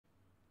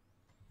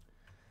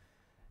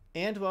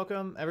And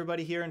welcome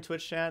everybody here in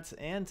Twitch chats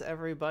and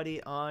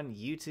everybody on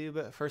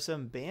YouTube for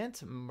some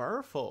Bant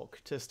Merfolk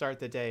to start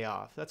the day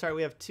off. That's right,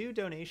 we have two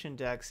donation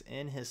decks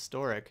in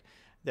Historic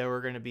that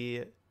we're going to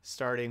be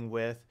starting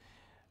with.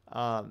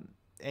 And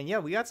yeah,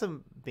 we got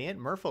some Bant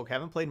Merfolk.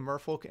 Haven't played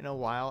Merfolk in a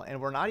while,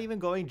 and we're not even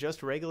going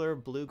just regular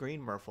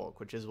blue-green Merfolk,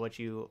 which is what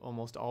you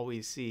almost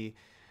always see.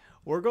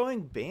 We're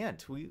going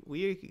Bant.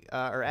 We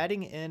are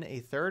adding in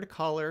a third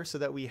color so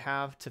that we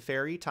have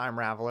Teferi Time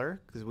Raveler,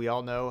 because we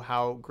all know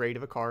how great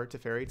of a card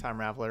Teferi Time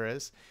Raveler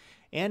is,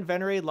 and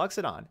Venerate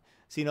Luxodon.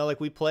 So, you know,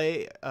 like we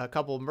play a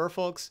couple of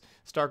Merfolks,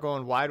 start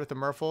going wide with the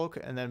Merfolk,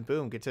 and then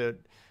boom, get to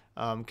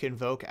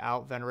convoke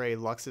out Venerate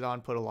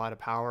Luxodon, put a lot of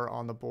power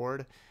on the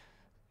board.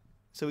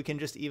 So we can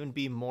just even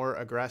be more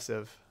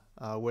aggressive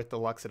with the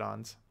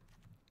Luxodons.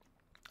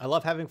 I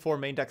love having 4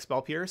 main deck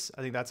Spell Pierce.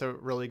 I think that's a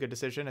really good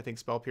decision. I think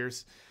Spell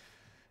Pierce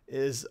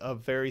is a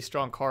very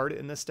strong card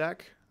in this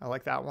deck. I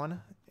like that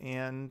one.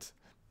 And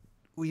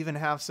we even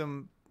have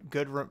some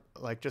good,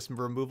 just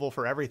removal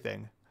for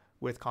everything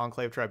with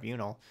Conclave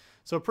Tribunal.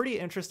 So a pretty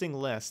interesting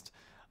list.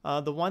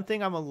 The one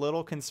thing I'm a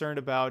little concerned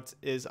about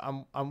is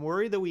I'm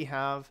worried that we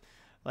have,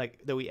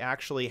 that we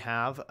actually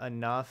have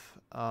enough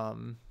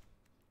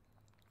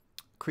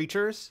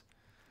creatures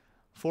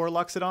for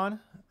Luxodon.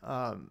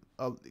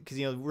 Because,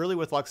 you know, really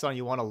with Luxodon,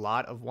 you want a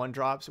lot of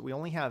 1-drops. We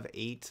only have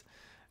 8.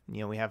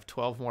 You know, we have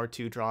 12 more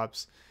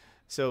 2-drops.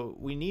 So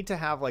we need to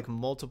have like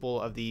multiple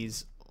of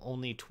these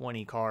only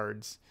 20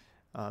 cards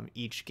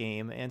each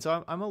game. And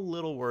so I'm a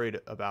little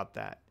worried about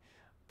that.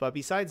 But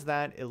besides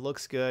that, it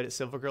looks good.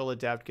 Silvergrill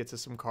Adept gets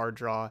us some card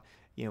draw.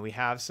 You know, we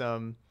have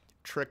some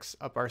tricks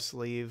up our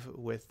sleeve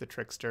with the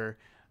Trickster.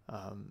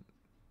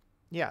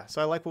 Yeah,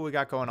 so I like what we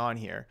got going on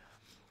here.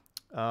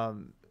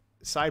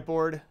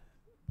 Sideboard,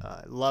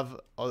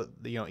 love,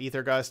 you know,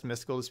 Ether Gust,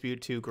 Mystical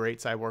Dispute, 2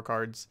 great sideboard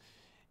cards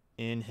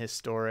in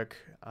Historic.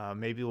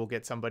 Maybe we'll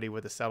get somebody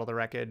with a Settle the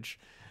Wreckage.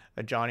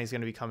 Johnny's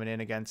going to be coming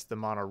in against the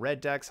mono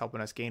red decks, helping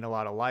us gain a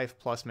lot of life,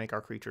 plus make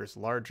our creatures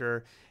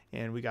larger.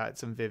 And we got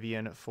some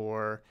Vivian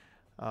for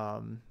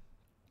the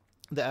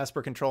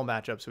Esper control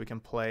matchup, so we can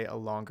play a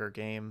longer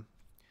game.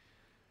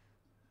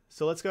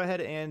 So let's go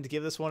ahead and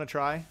give this one a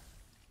try.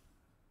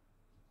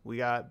 We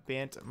got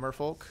Bant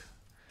Merfolk.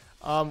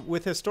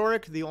 With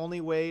Historic, the only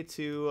way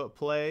to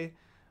play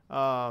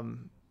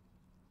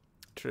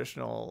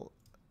traditional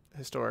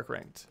Historic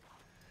ranked.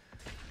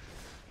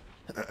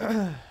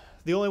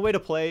 The only way to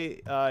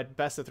play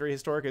best of 3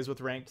 Historic is with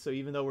ranked, so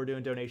even though we're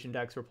doing donation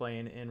decks, we're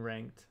playing in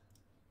ranked.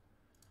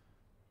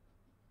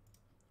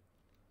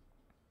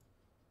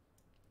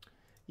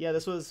 Yeah,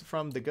 this was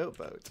from the Goat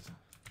Boat.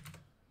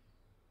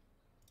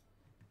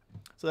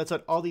 So that's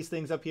what all these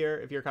things up here,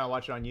 if you're kind of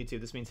watching on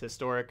YouTube, this means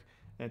Historic,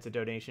 and it's a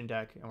donation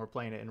deck, and we're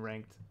playing it in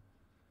ranked.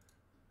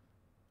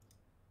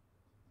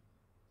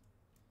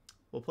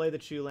 We'll play the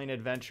Chew Lane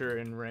Adventure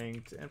in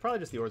ranked, and probably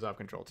just the Orzhov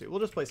Control too. We'll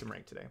just play some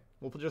ranked today.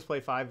 We'll just play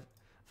five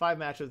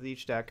matches with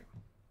each deck.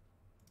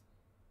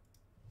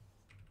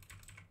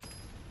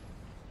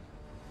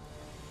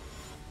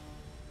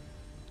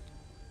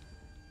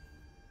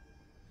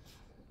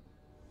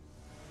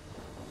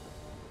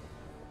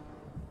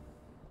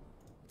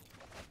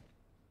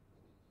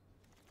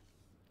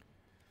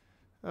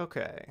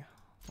 Okay,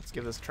 let's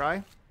give this a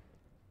try.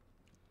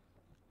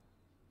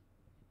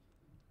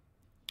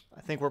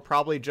 I think we're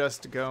probably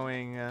just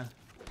going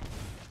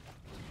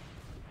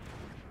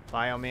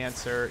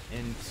Biomancer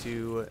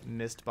into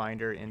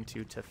Mistbinder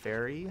into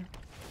Teferi,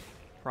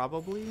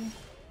 probably.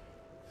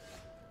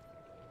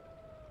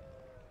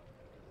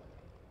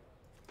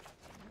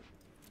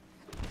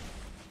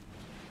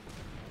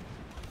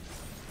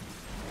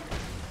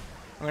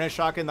 I'm going to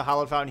shock in the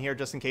Hallowed Fountain here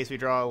just in case we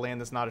draw a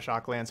land that's not a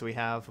shock land, so we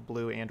have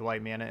blue and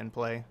white mana in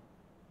play.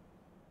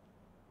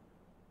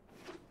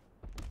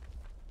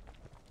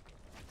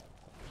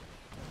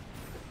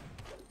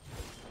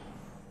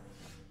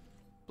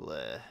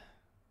 Bleh.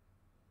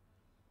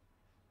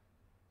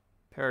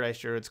 Paradise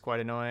Druid's quite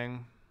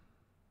annoying.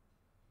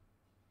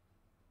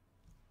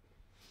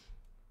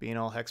 Being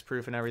all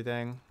hexproof and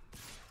everything.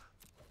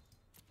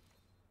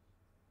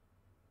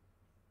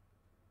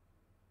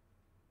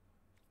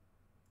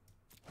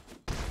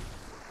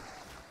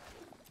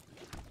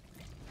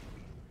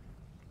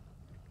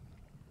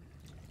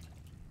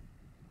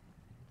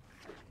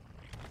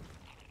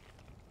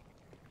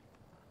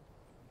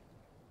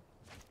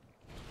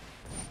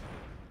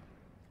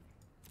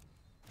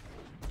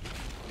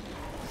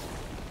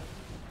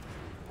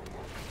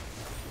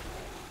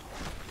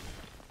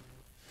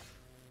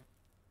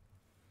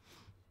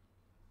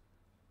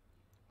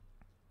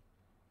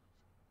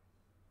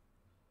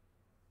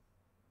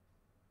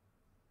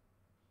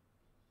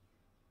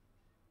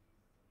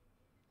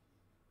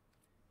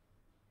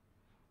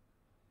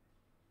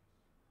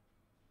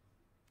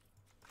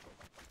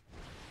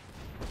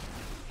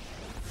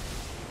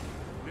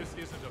 This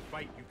isn't a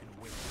fight you can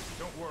win.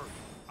 Don't worry,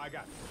 I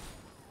got this.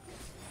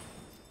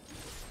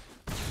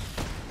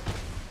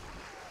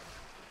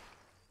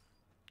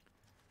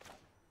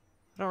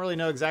 I don't really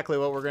know exactly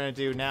what we're going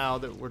to do now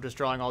that we're just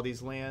drawing all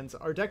these lands.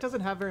 Our deck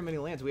doesn't have very many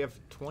lands. We have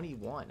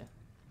 21. You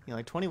know,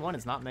 like 21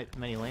 is not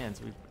many lands.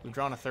 We've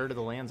drawn a third of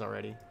the lands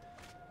already.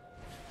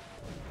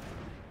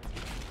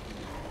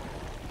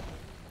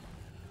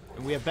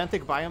 And we have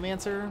Benthic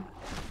Biomancer.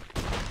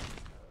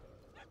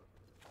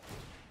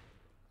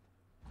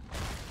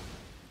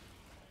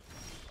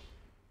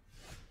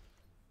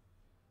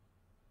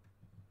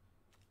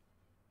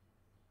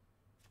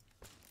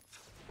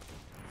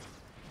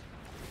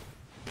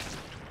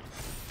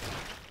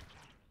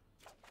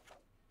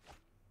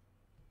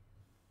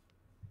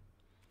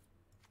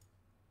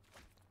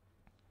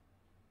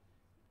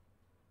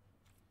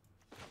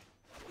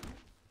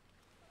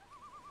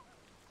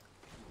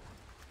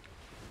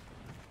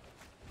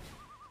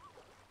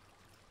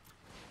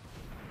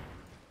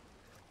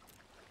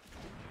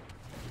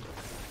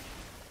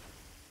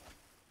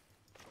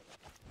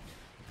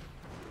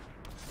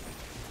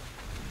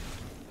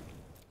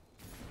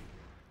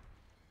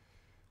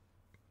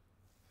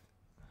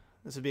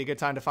 This would be a good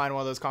time to find one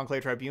of those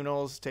Conclave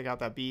Tribunals, take out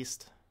that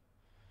beast.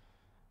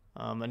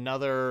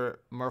 Another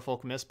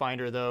Merfolk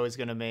Mistbinder, though, is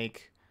going to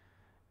make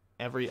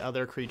every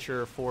other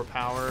creature 4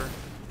 power.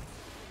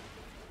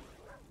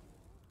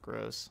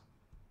 Gross.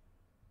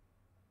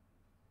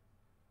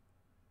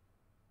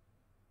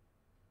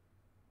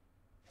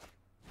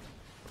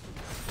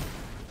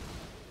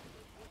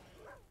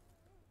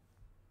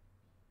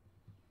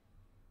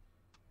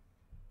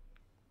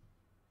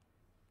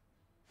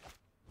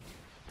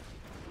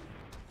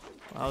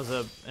 That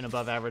was an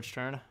above average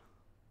turn.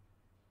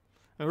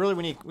 And really,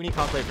 we need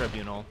Conclave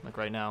Tribunal, like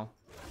right now.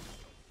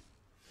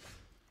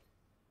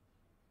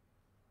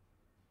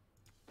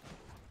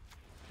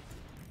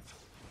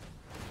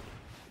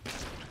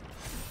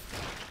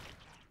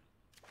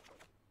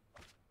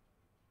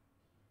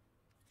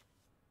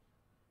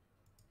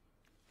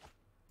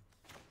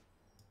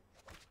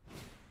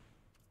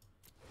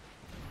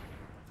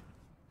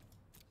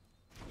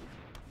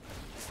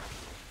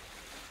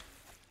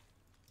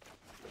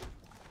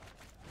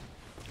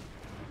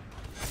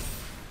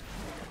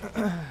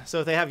 So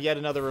if they have yet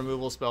another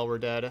removal spell, we're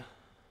dead.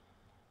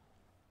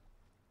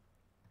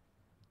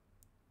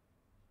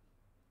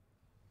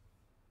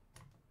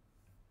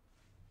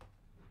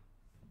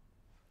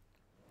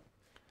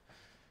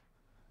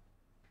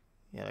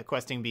 Yeah, the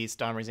Questing Beast,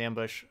 Domri's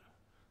Ambush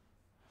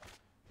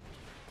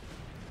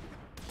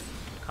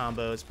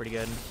combo is pretty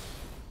good.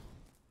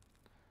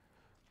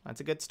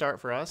 That's a good start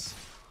for us.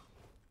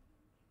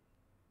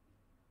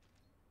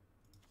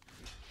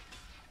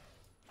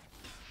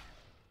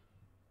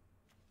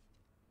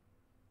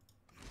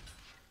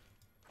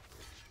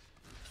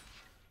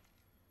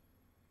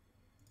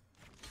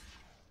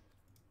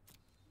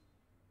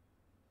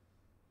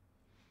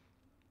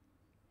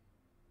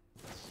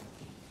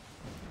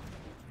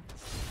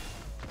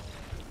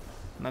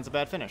 And that's a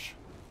bad finish.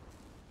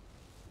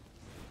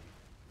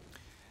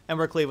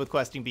 Ember Cleave with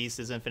Questing Beast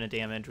is infinite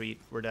damage.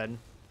 We're dead.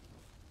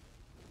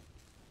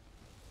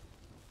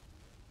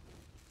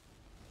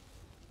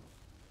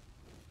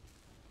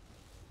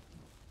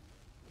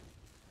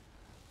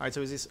 Alright,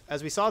 so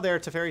as we saw there,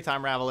 Teferi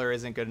Time Raveler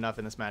isn't good enough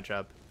in this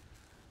matchup.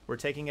 We're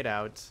taking it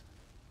out.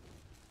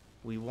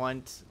 We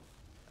want...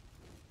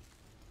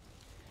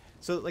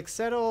 So, like,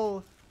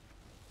 Settle...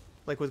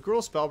 Like, with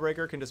Gruul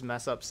Spellbreaker can just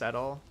mess up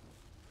Settle.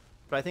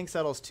 But I think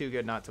Settle's too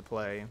good not to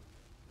play.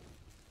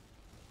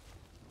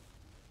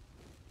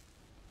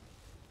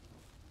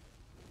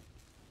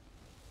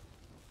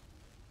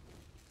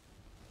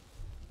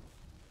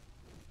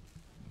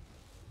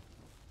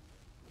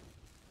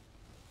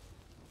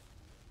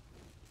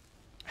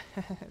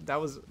 that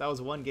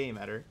was one game,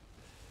 Eder.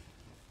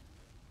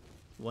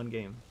 One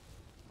game.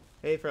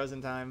 Hey,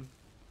 Frozen Time.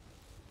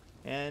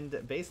 And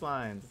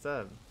Baselines, what's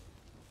up?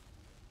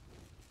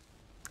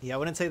 Yeah, I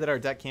wouldn't say that our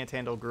deck can't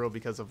handle Gruul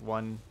because of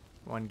one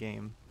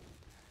game.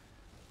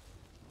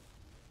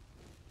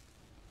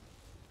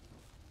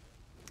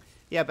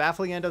 Yeah,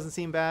 Baffling End doesn't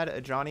seem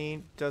bad.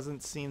 Johnny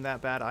doesn't seem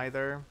that bad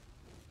either.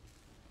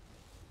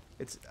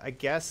 It's I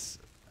guess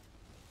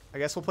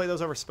we'll play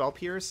those over Spell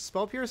Pierce.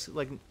 Spell Pierce,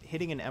 like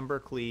hitting an Ember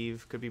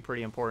Cleave could be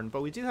pretty important,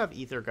 but we do have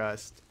Ether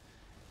Gust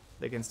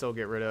that can still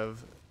get rid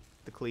of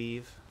the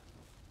cleave.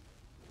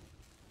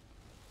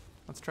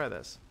 Let's try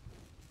this.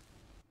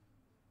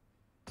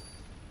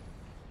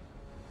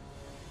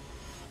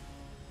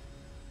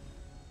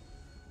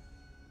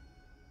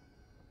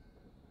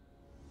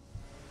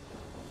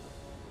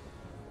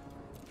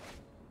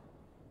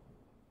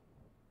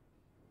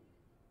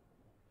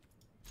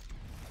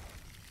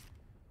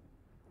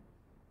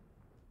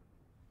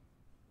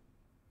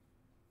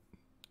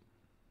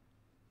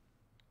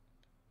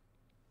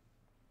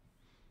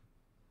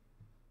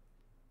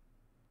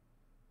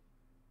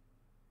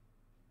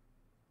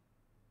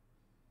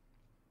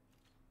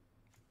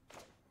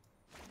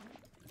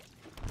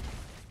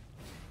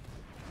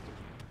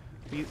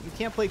 You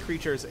can't play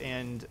creatures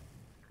and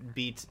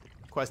beat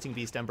Questing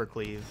Beast Ember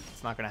Cleave.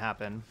 It's not going to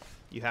happen.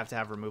 You have to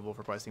have removal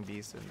for Questing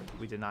Beast, and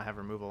we did not have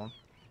removal.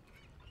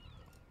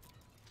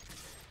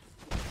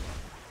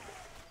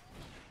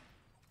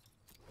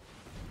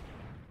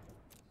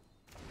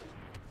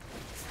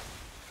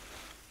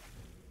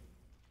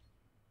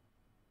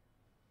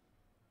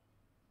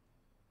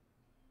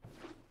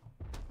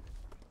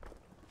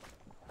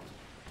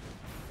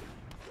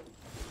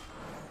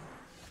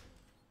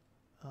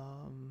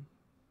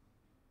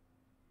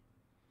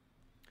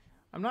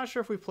 I'm not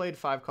sure if we played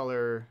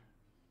 5-color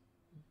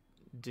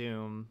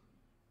Doom.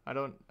 I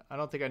don't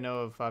think I know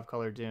of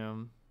 5-color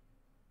Doom.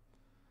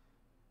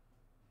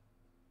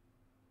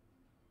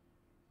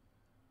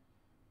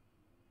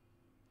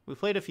 We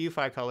played a few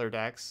 5-color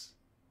decks.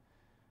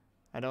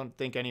 I don't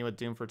think any with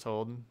Doom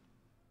Foretold.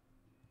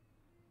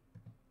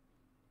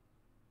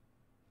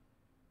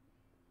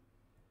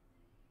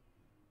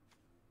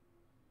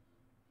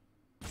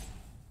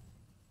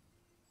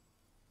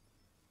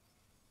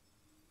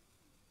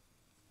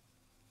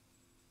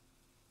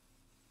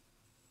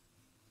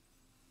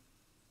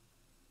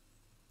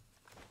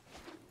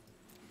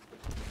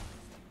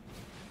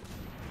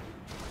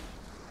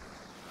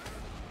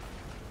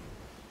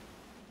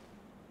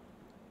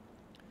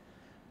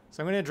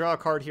 So I'm going to draw a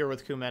card here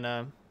with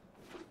Kumena.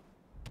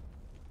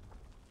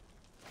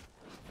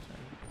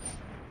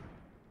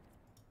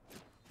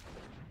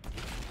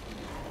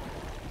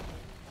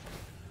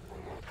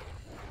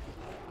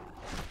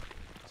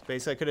 So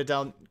basically, I could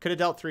have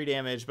dealt 3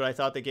 damage, but I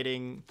thought that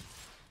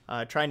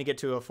trying to get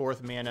to a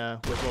 4th mana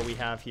with what we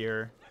have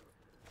here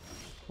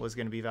was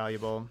going to be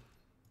valuable.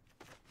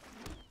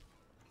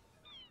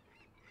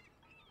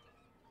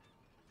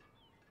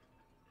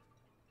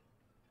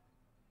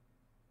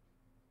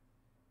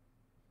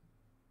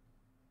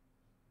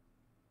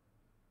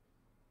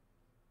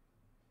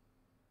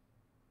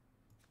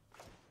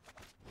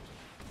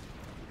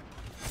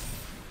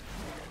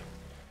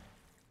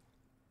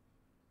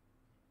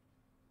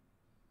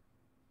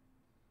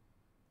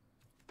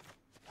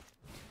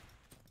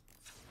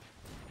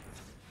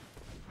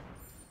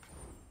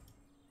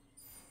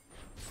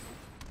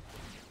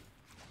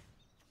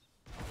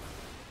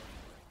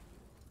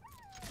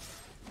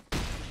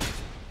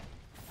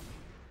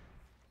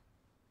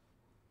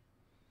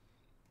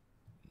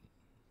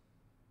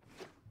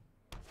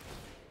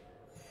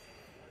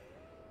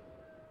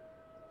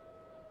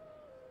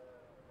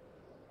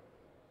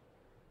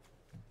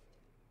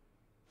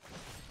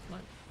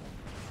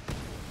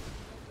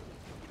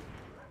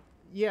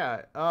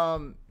 Yeah,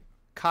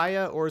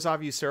 Kaya,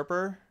 Orzhov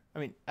Usurper. I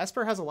mean,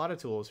 Esper has a lot of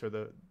tools for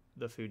the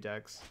food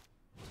decks.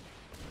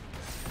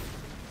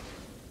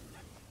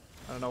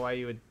 I don't know why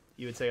you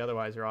would say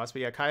otherwise, Ross.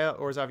 But yeah, Kaya,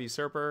 Orzhov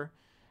Usurper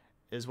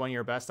is one of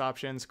your best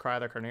options. Cry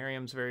the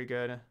Carnarium's very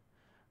good.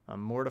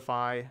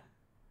 Mortify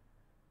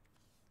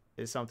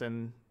is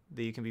something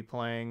that you can be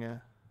playing.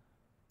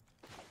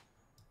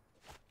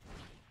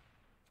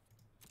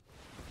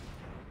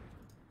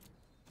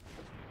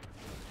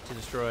 To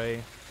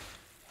destroy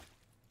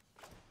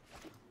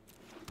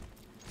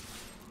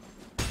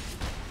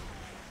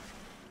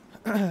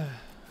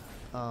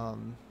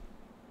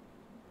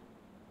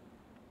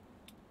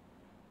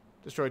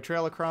destroy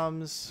Trail of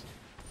Crumbs.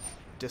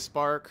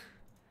 Dispark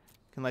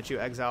can let you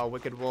exile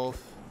Wicked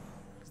Wolf,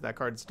 because that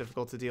card's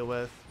difficult to deal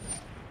with.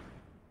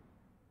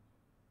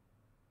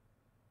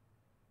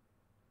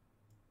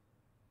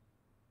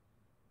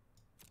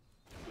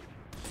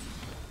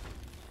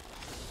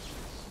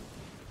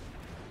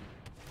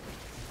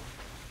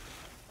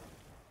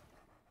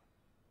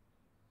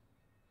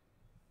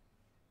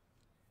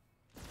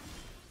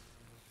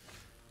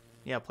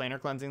 Yeah,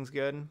 Planar Cleansing's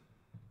good.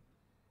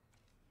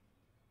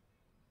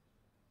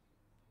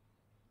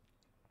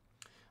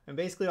 And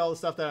basically all the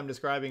stuff that I'm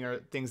describing are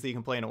things that you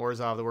can play in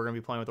Orzhov that we're going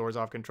to be playing with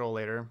Orzhov Control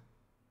later.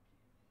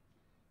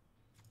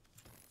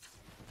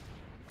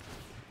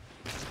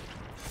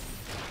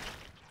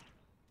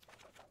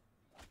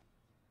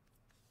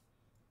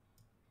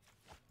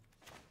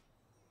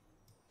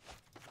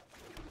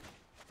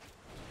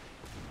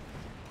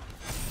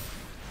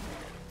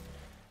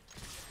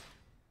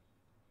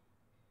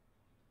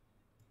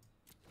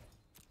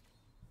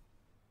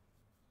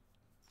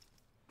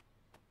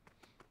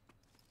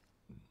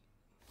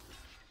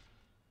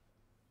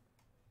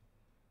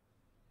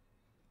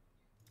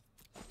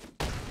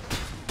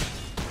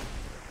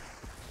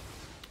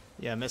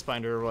 Yeah,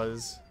 Mistbinder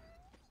was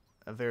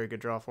a very good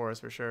draw for us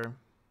for sure.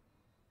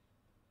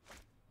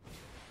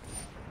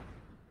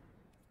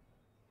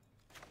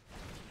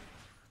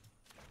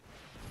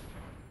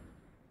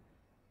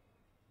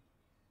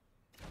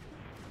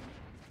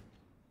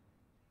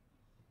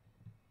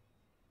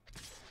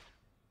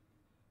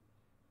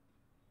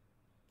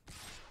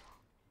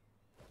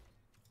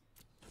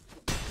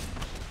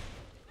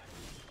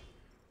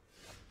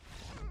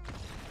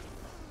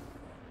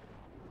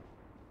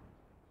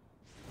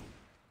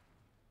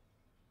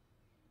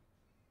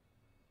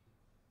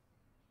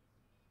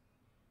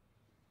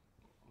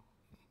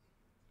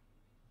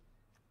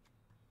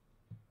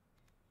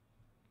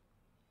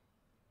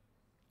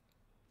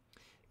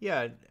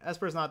 Yeah,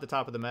 Esper's not the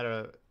top of the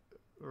meta,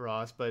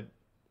 Ross, but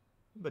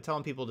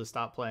telling people to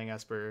stop playing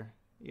Esper,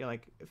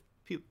 like if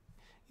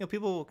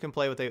people can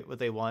play what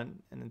they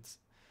want, and it's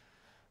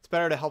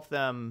better to help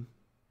them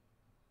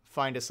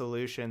find a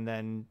solution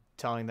than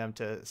telling them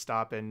to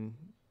stop and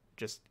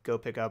just go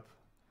pick up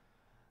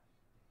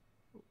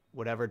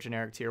whatever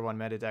generic tier 1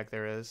 meta deck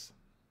there is.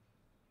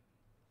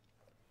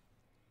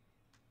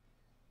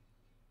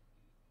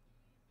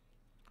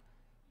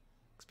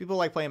 People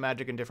like playing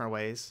Magic in different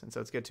ways, and so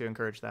it's good to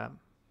encourage that.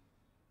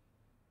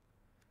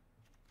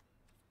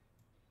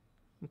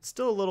 I'm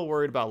still a little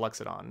worried about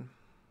Luxodon.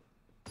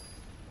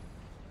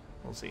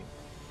 We'll see.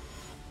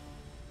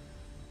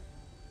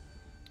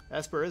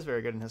 Esper is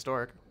very good in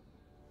Historic.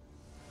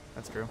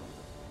 That's true.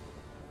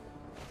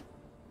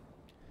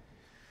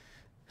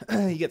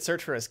 You get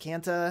Search for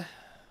Azcanta.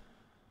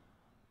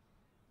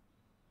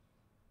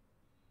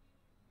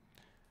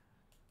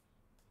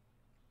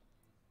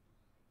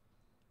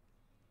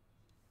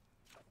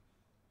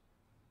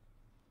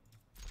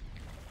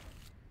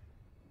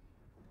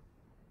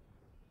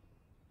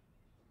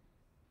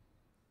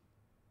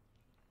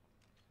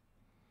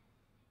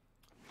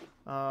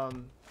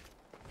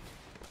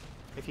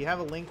 If you have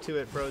a link to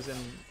it, Frozen,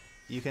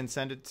 you can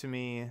send it to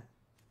me.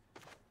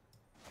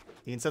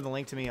 You can send the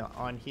link to me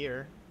on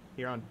here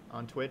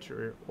on Twitch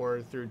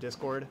or through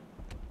Discord.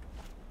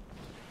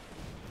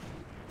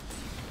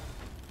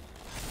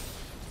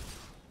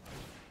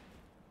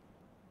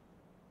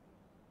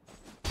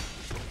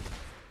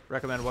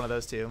 Recommend one of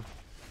those two.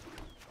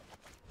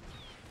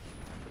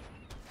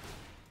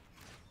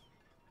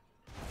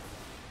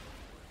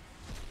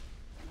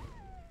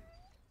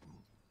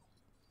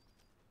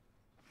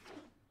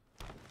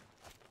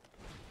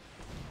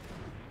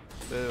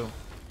 Boo.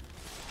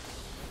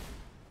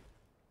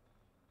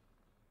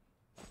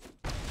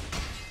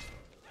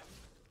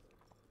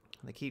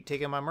 They keep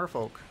taking my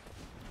Merfolk.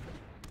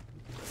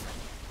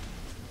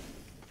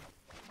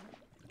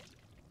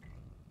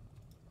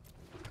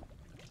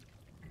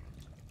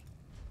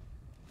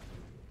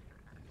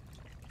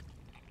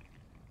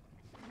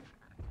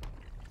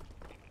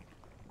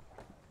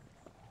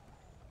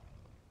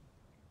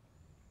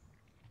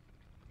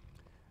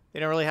 They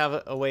don't really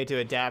have a way to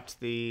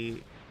adapt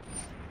the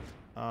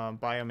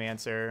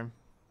Biomancer.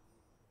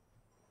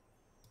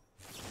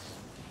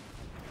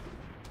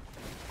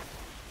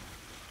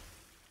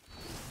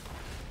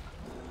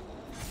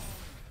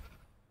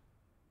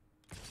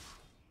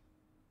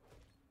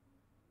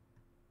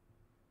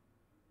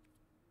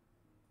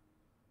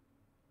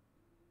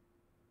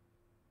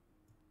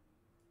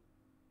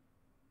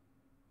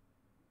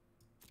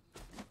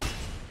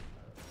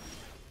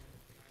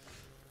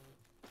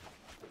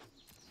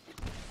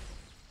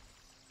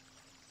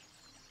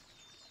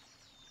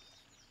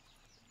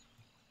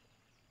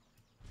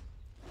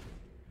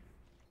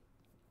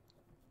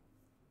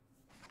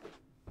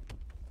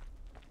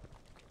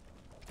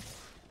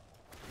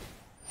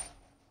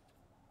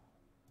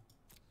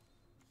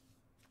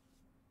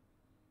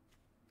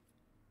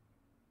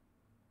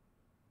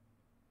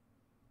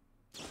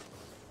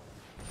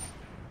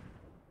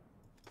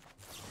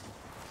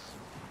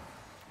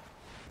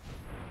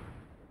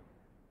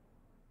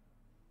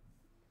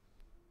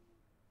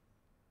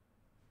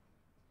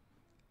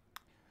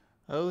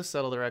 Oh,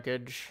 settle the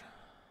wreckage.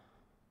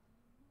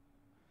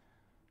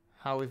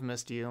 How we've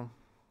missed you.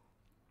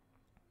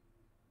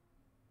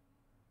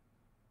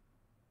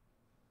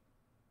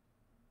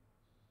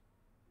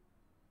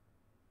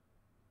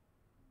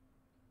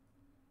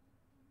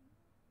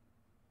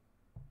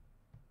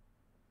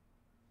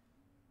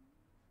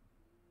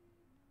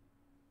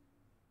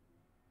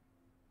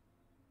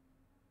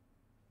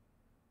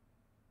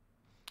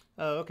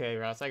 Oh, okay,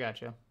 Ross, I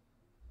got you.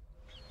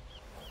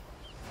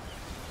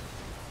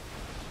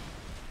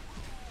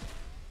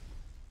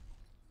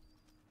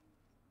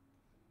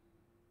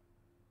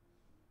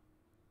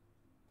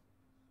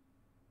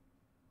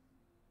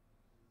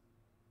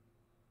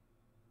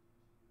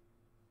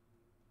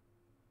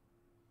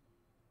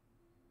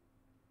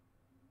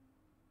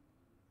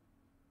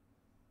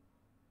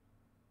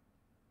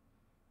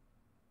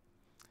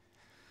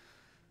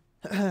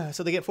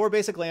 So they get 4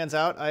 basic lands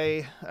out.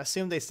 I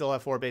assume they still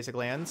have 4 basic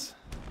lands.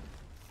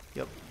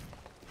 Yep.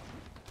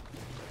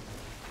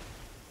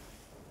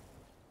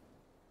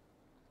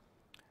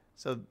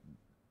 So,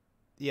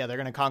 yeah, they're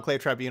going to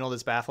Conclave Tribunal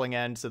this Baffling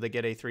End, so they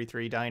get a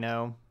 3/3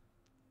 Dino.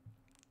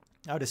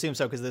 I would assume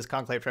so, because this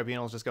Conclave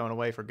Tribunal is just going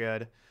away for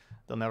good.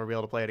 They'll never be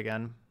able to play it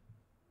again.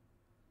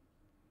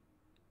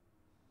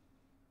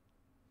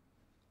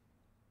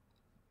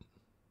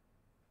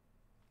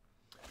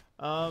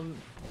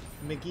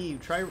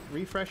 McGee, try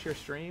refresh your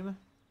stream.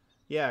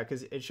 Yeah,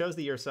 because it shows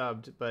that you're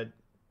subbed, but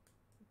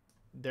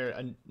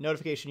a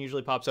notification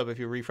usually pops up if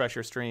you refresh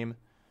your stream.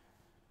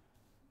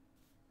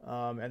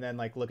 And then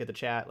like look at the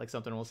chat, like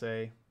something will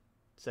say,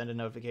 send a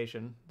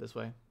notification this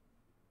way.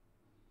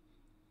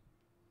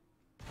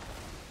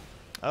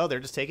 Oh, they're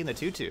just taking the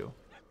 2/2.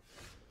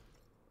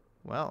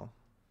 Well.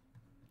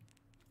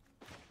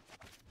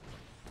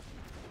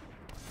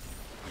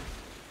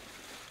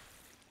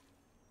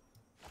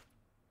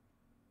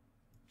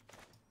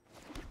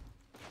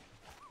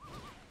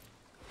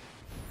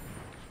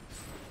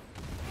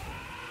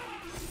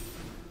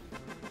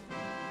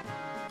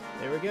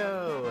 There we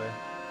go.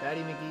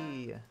 Fatty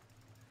McGee.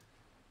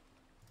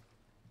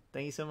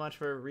 Thank you so much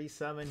for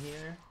resubbing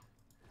here.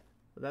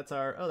 That's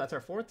our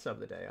 4th sub of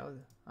the day.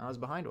 I was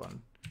behind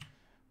one.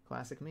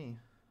 Classic me.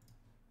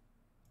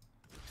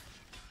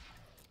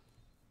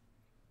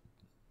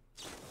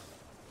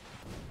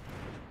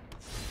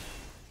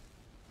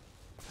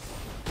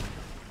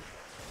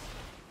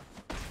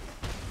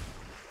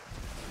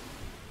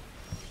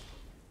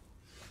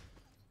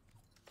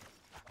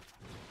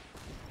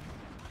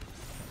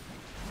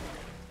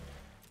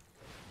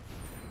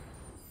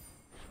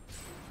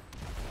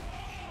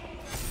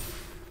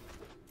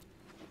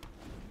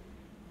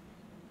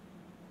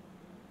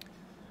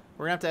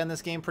 We're gonna have to end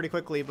this game pretty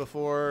quickly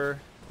before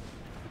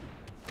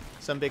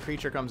some big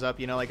creature comes up.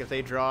 You know, like if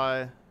they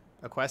draw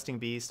a questing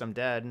beast, I'm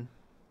dead.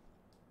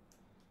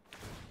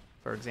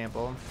 For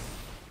example.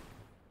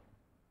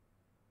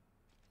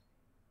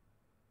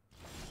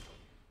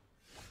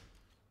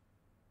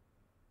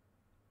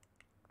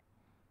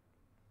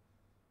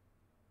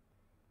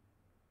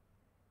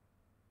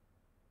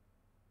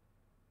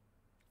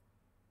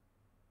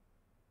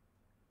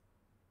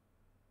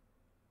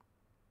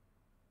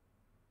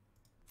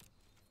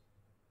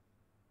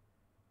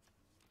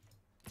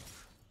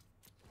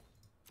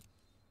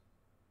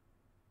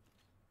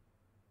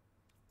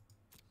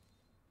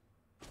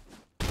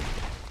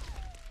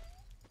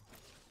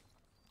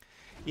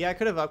 Yeah, I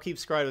could have upkeep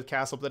Scryed with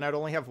Castle, but then I'd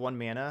only have 1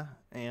 mana,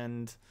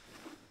 and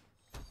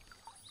I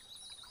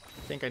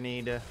think I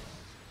need... I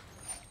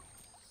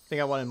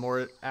think I wanted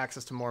more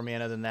access to more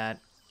mana than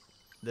that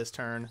this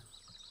turn.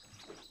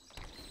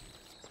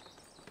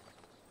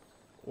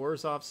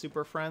 Orzhov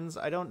Super Friends.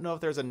 I don't know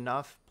if there's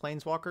enough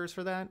Planeswalkers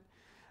for that.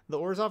 The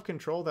Orzhov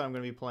Control that I'm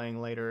going to be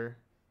playing later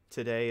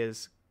today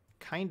is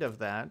kind of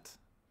that.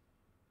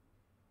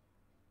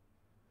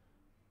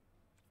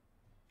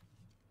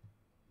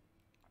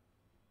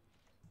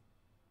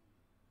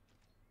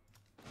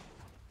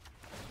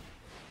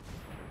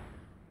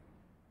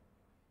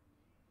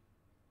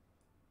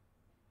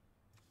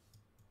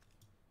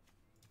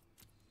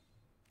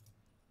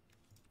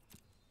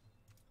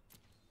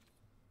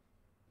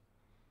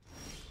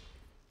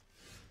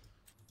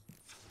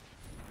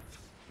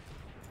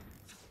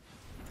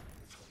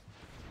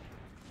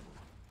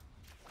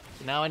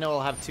 Now I know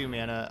I'll have 2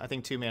 mana. I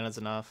think 2 mana is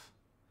enough.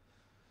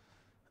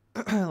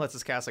 Lets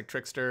us cast like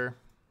Trickster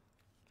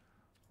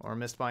or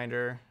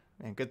Mistbinder.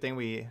 And good thing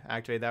we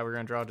activated that. We're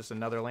going to draw just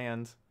another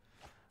land.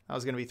 That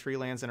was going to be 3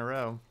 lands in a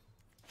row.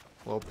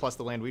 Well, plus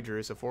the land we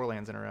drew, so 4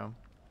 lands in a row.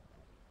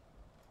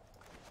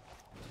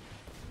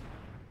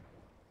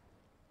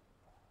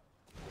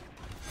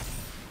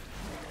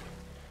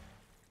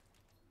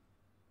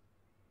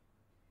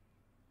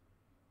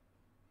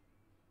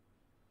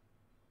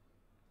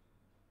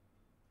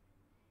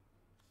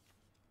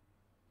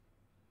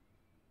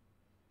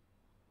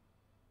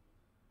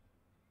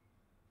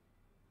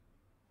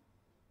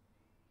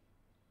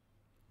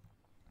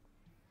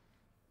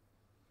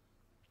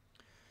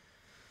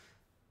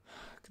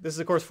 This is,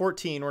 of course,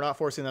 14. We're not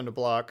forcing them to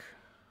block.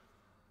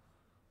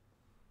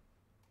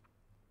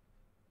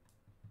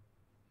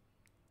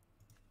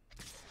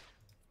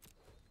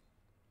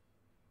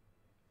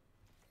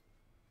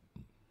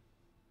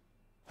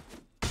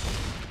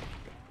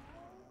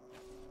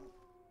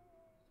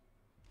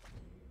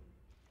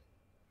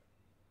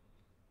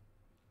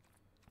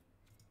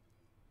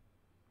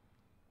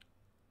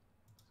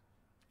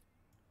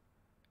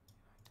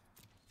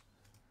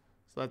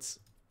 So that's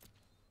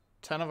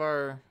 10 of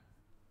our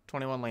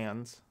 21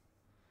 lands.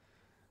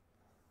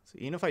 So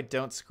even if I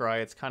don't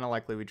scry, it's kind of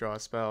likely we draw a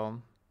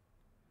spell.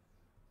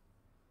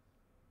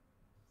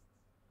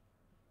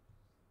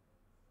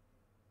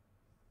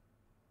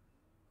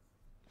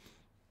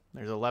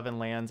 There's 11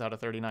 lands out of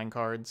 39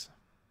 cards.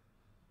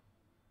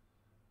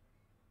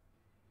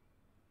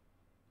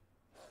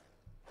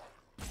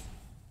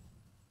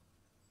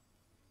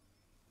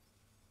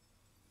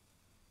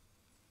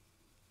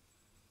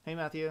 Hey,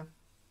 Matthew.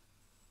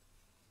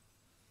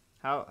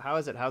 How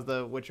is it? How's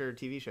the Witcher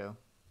TV show?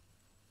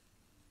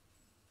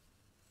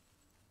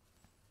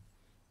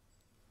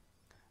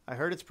 I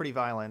heard it's pretty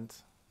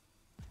violent.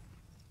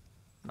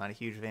 Not a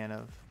huge fan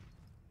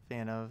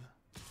of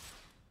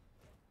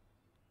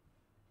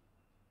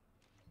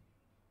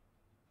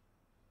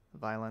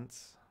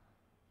violence.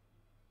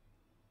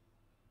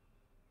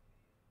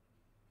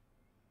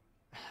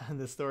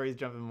 The story's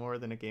jumping more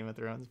than a Game of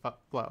Thrones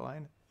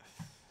plotline.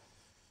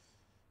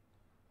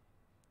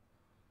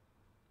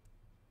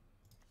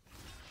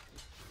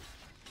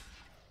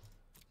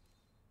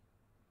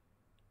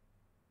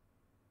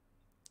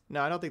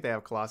 No, I don't think they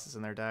have Colossus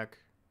in their deck.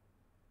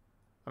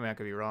 I mean, I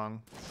could be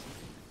wrong.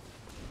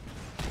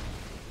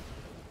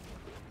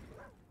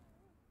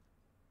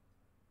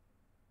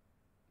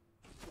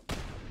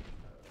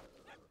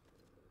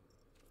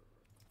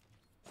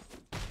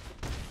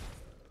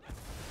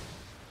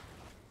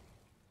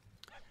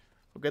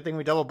 Well, good thing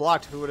we double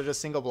blocked. If we would have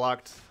just single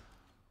blocked,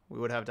 we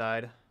would have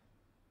died.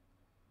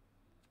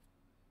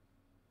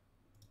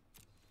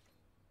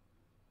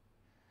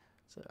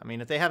 So, I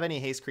mean, if they have any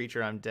haste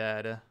creature, I'm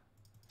dead.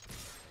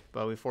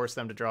 But we forced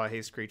them to draw a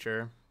haste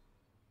creature.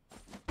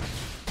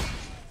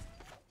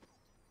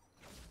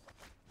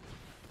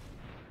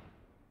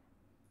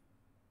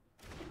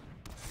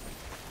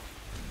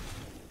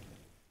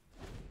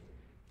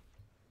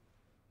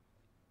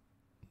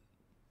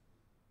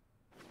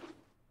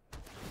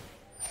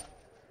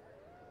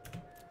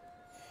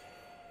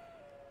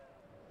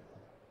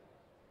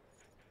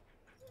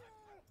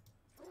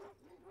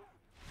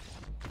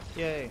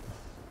 Yay.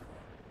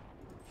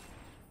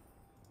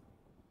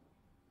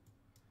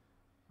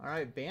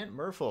 Alright, Bant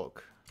Merfolk.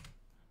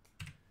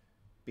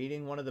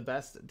 Beating one of the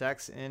best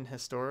decks in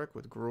Historic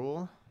with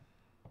Gruul.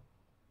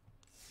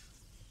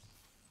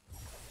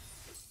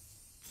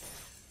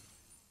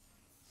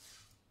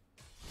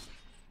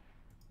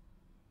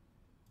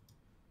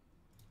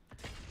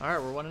 All right,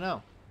 we're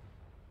 1-0.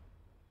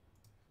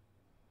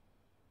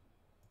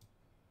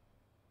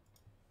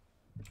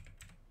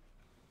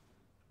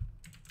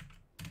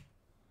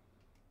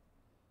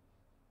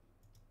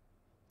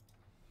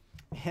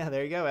 Yeah,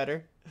 there you go,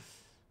 Eder.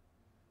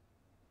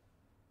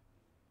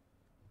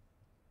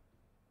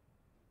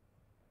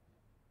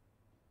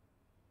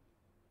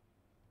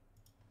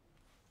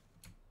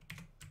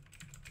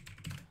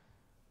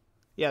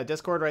 Yeah,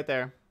 Discord right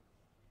there.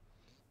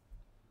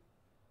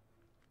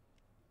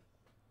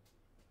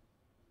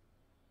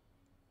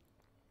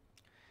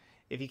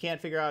 If you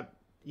can't figure out,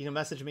 you can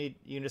message me.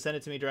 You can just send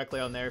it to me directly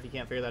on there. If you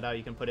can't figure that out,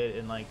 you can put it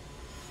in like,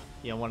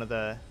 you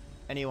know,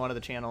 any one of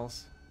the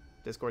channels.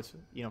 Discord's,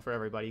 you know, for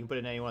everybody. You can put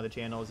it in any one of the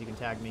channels. You can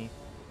tag me.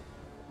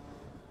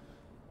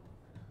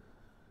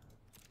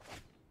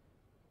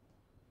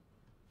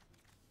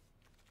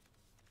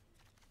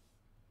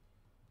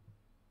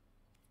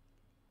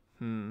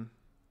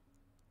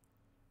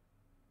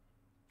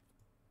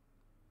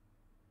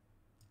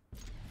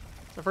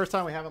 It's the first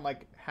time we haven't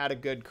like had a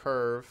good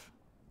curve.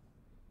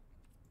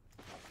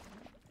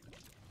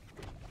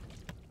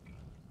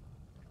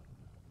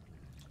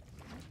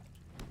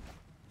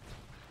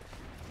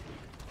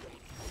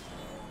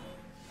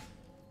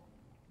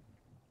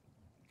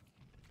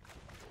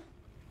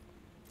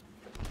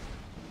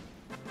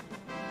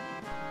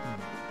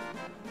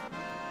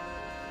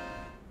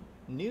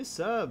 New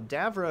sub,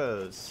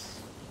 Davros.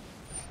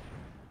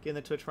 Getting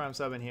the Twitch Prime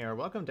sub in here.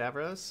 Welcome,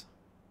 Davros.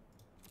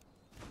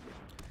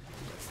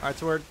 Alright,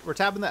 so we're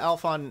tapping the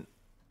elf on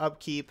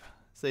upkeep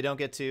so they don't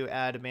get to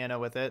add mana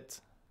with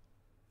it.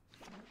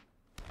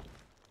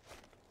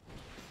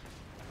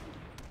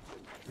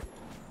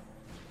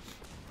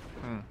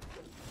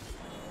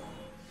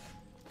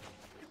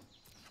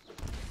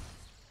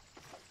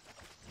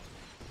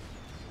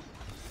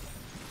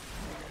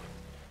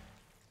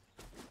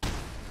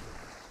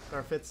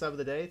 Our 5th sub of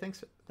the day.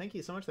 Thank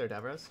you so much there,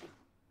 Davros.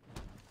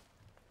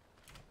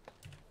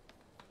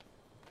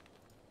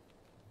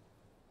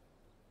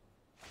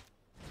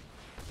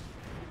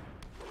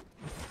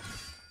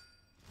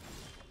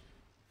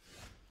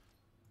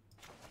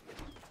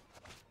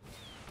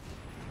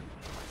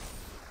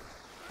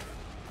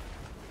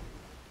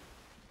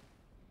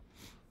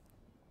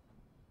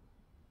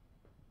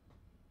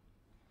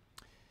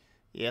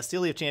 Yeah,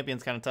 Steel Leaf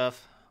Champion's kind of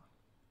tough.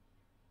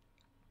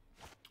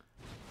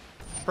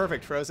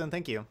 Perfect, Frozen.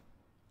 Thank you.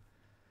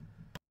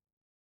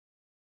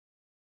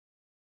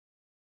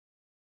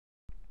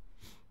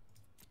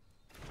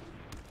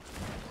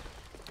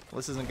 Well,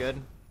 this isn't good.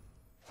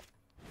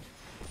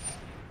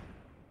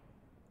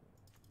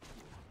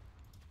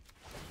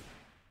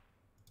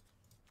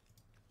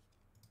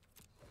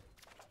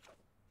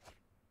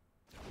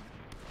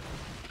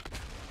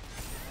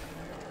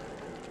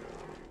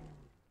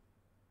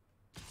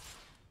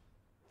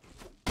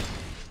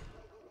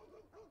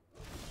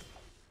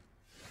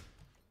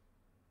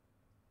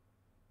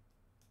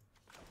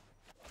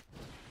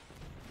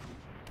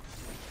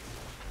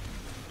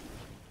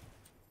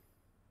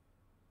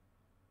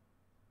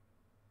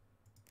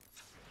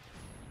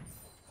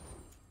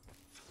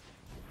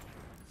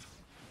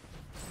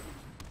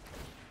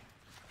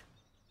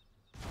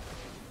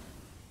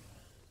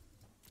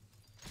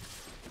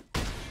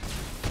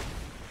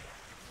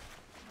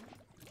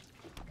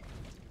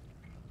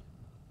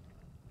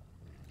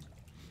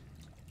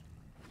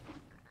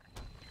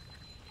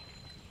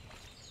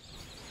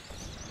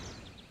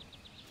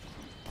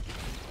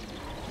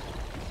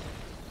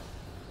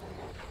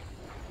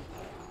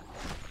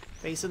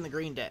 Facing the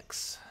green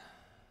decks.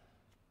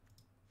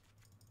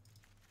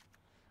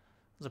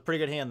 It was a pretty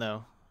good hand,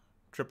 though.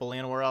 Triple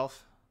Llanowar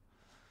Elf.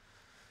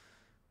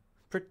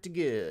 Pretty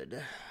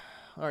good.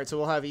 Alright, so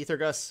we'll have Ether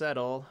Gust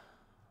settle.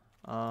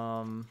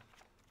 I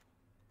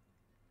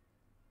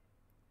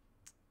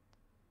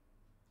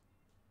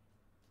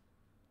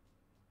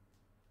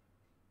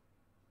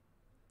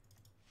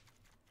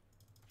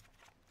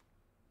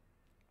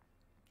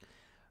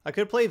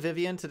could play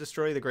Vivian to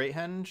destroy the Great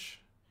Henge.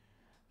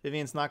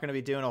 Vivian's not going to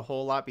be doing a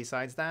whole lot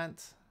besides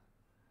that.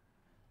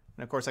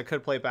 And of course, I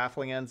could play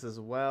Baffling Ends as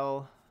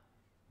well.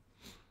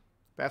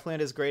 Baffling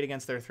End is great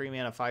against their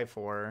 3-mana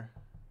 5/4.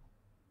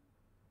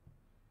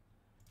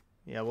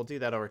 Yeah, we'll do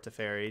that over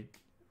Teferi.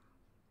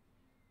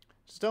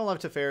 Just don't love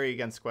Teferi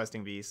against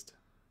Questing Beast.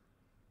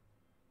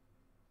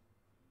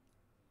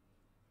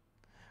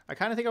 I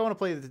kind of think I want to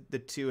play the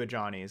 2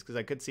 Ajani's, because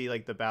I could see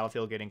like the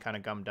battlefield getting kind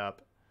of gummed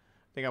up.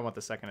 I think I want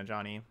the 2nd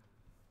Ajani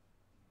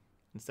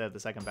instead of the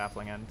 2nd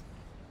Baffling End.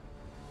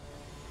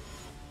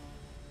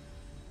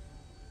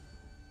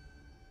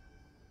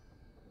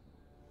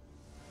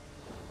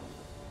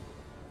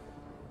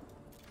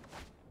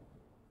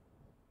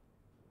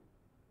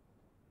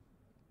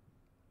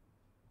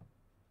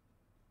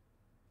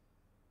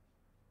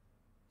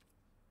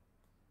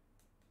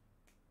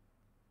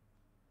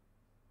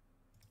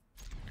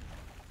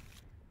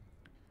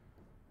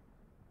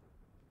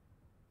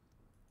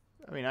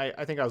 I mean,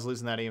 I think I was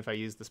losing that even if I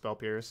used the Spell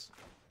Pierce.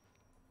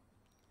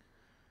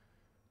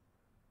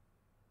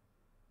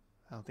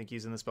 I don't think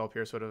using the Spell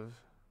Pierce would have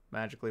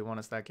magically won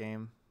us that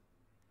game.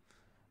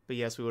 But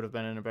yes, we would have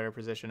been in a better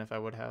position if I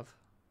would have.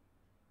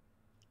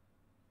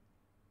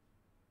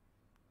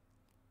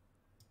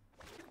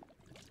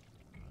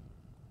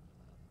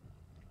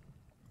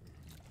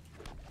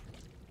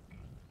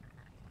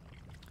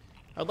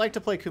 I'd like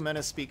to play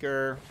Kumena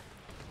Speaker,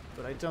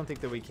 but I don't think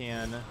that we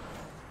can.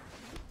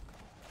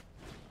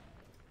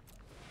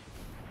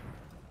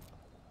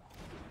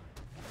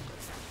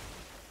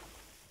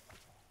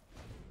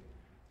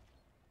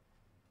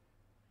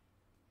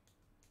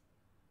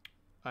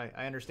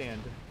 I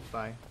understand.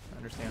 Bye. I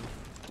understand.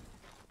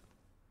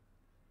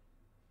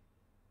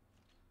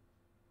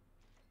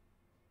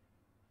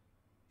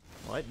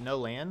 What? No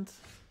land?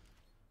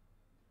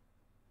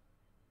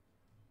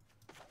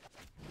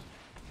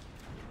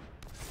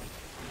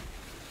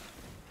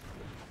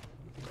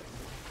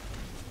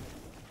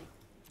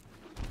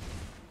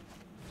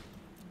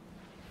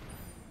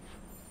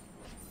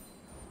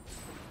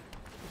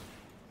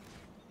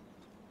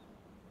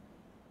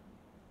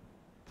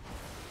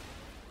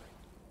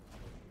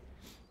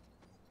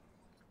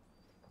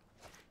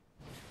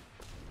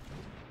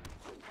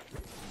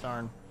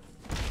 Darn.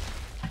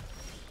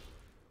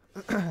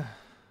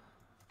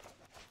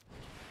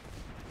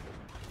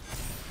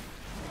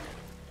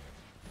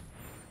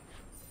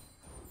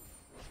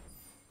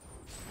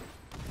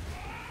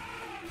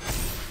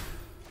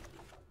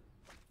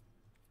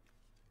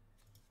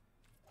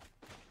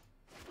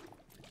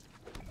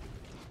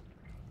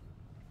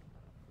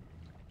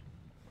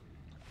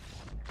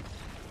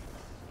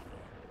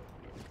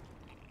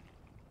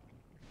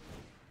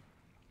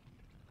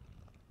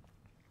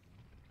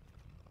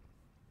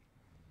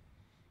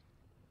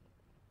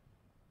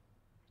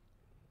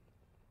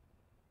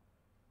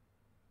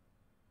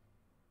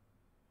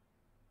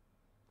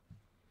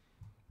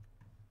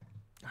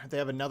 They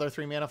have another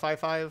 3 mana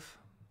 5/5.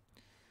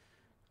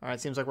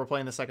 Alright, seems like we're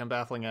playing the second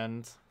Baffling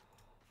End.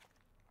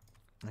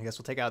 I guess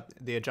we'll take out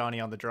the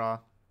Ajani on the draw.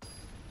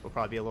 We'll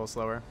probably be a little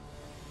slower.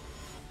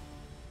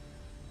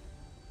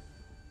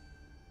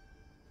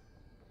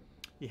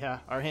 Yeah,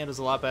 our hand was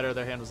a lot better,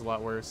 their hand was a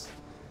lot worse.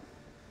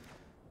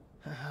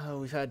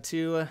 We've had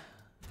 2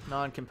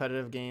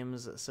 non-competitive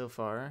games so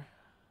far.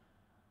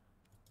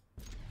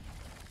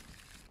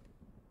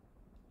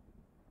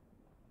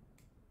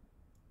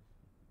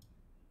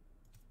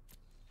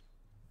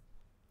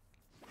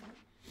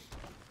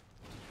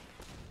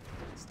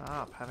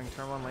 Stop having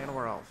turn 1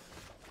 Llanowar Elf.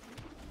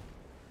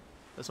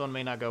 This one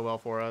may not go well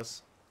for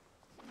us.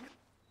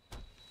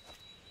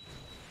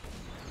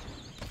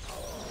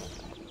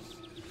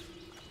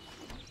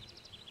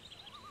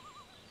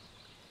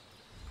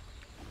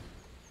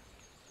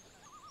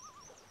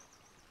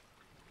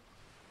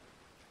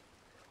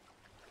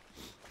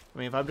 I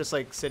mean, if I'm just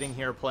like sitting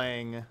here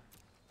playing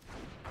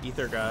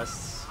Ether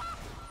Gusts,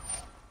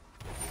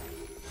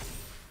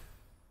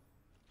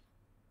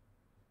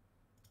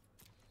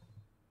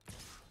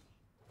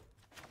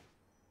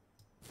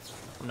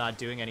 I'm not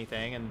doing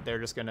anything, and they're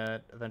just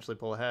gonna eventually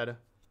pull ahead.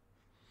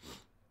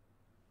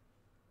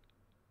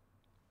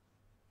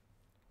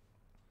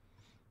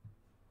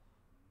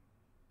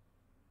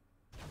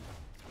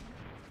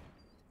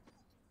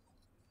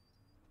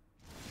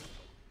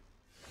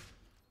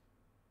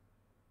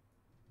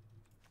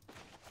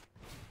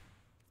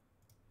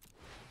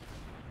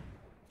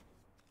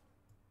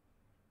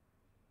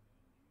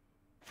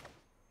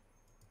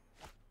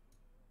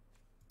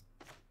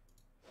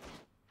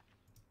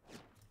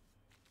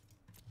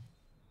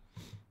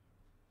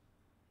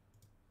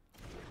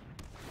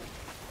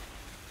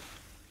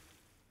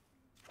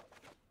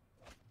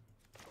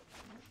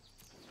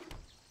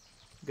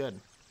 Good.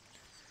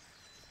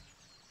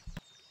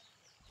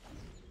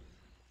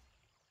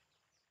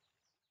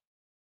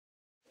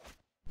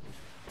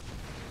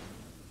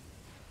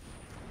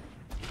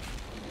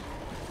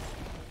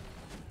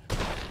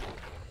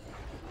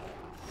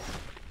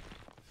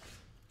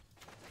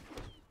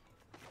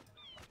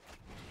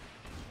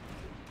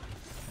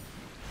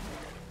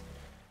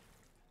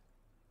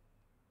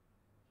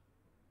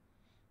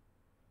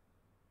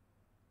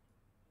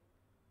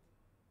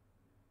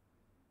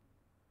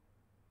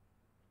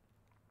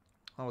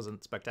 That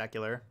wasn't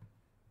spectacular.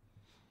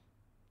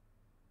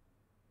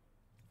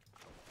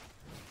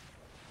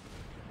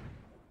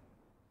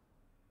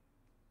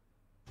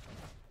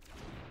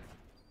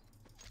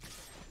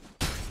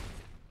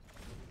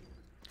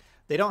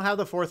 They don't have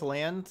the 4th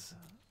land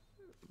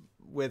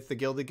with the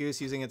Gilded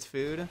Goose using its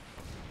food.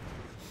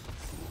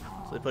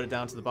 So they put it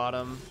down to the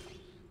bottom.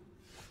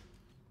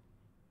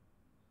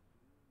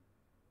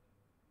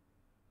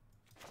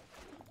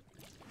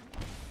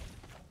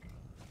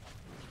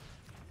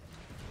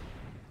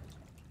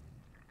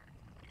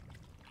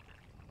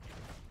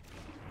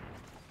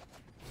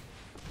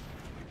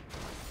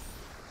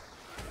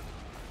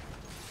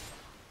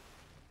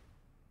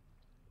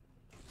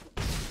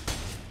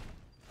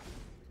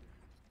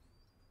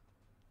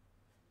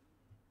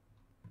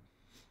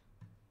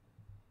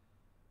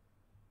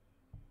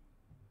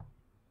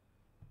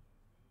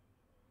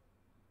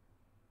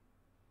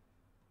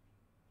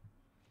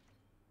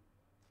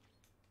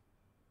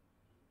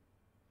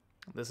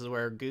 This is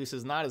where Goose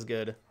is not as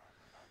good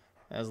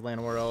as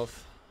Llanowar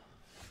Elf.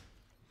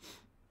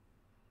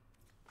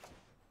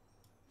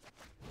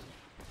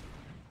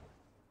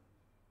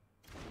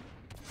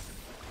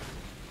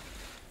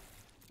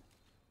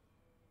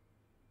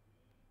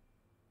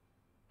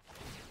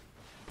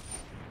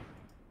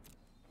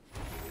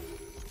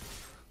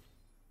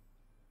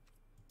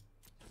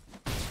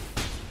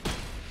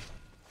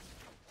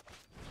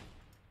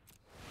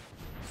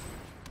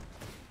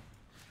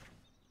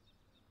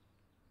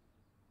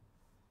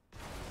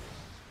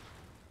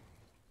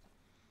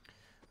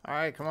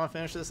 Alright, come on,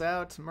 finish this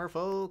out,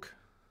 Merfolk.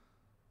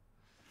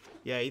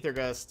 Yeah,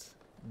 Aethergust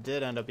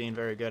did end up being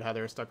very good how they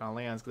were stuck on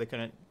lands because they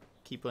couldn't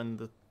keep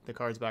putting the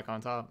cards back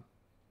on top.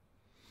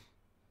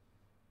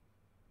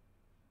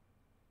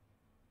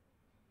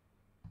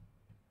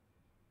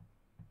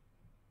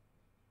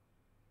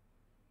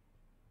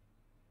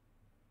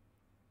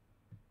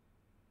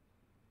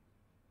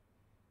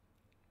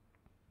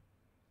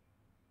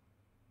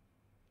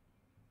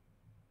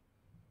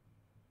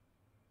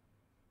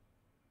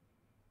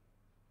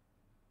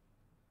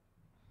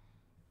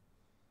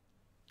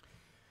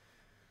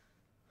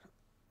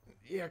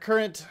 Yeah,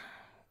 current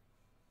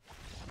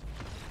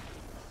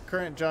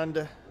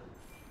Jund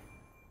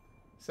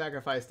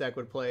Sacrifice deck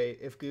would play,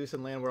 if Goose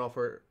and Llanowar Elf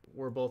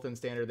were both in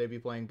standard, they'd be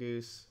playing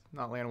Goose,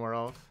 not Llanowar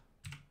Elf.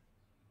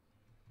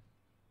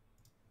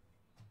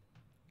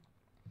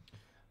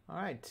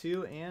 Alright,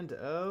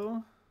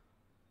 2-0.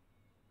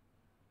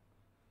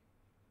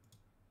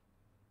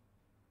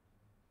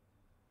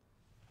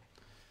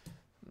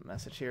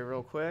 Message here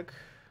real quick.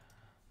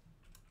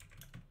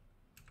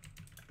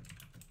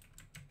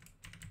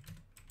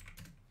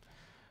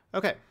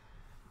 Okay.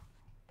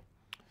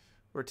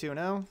 We're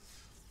 2-0.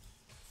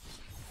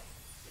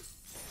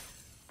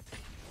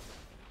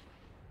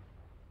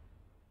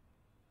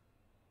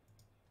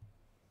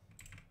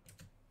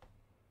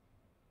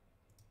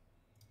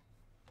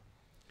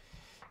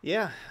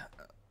 Yeah.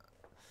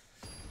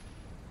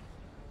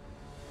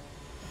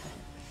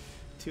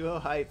 2-0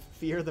 hype.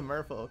 Fear the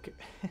Merfolk.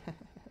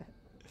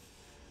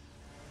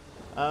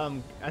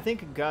 I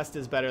think Gust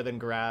is better than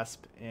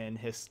Grasp in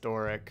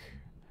Historic.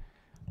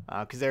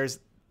 Because there's...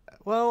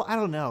 Well, I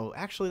don't know.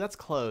 Actually, that's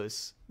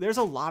close. There's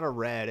a lot of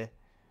red.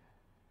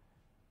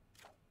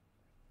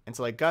 And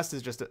so, like, Gust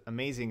is just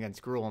amazing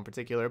against Gruul in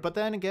particular. But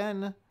then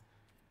again,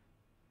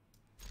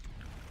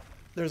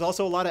 there's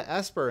also a lot of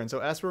Esper. And so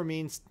Esper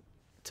means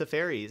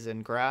Teferis,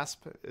 and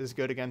Grasp is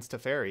good against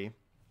Teferi.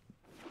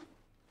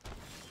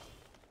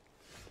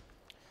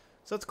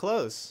 So it's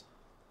close.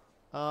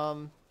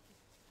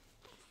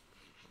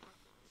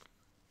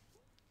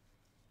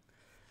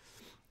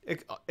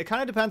 It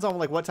kind of depends on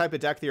like what type of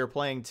deck that you're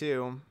playing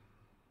too.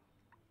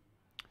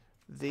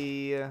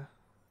 The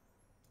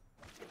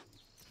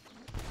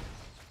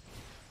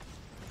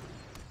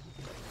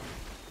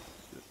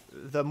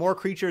more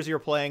creatures you're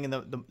playing,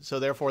 and so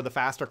therefore the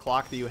faster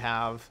clock that you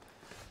have,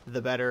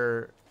 the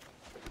better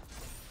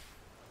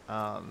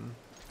the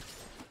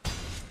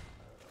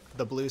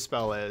blue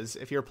spell is.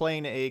 If you're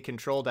playing a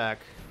control deck,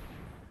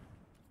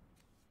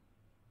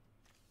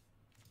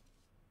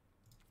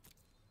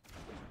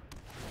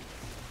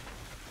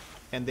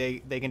 and they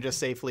can just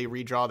safely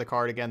redraw the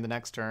card again the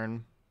next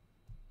turn,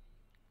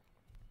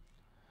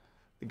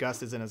 the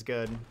Gust isn't as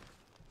good.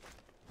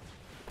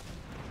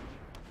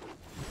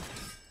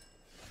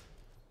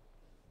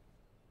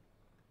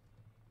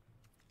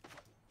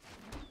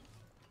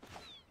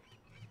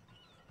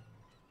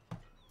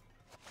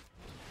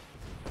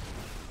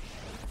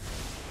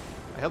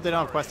 I hope they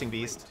don't have Questing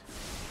Beast.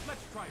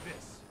 Let's try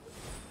this.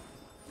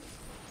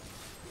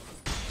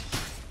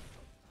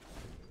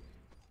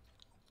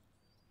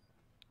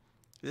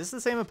 Is this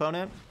the same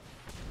opponent?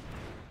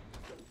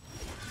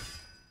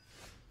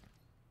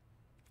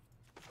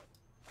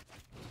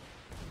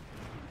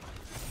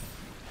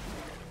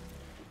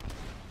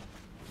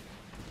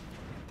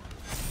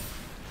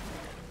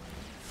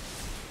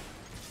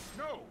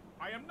 No,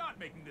 I am not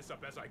making this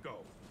up as I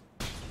go.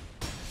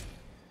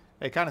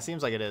 It kind of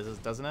seems like it is,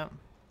 doesn't it?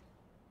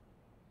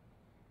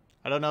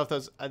 I don't know if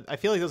those... I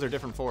feel like those are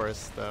different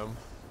forests, though.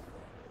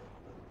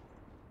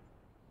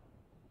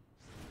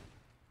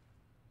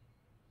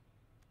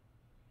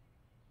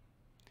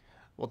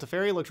 Well,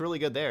 Teferi looked really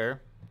good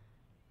there.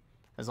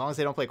 As long as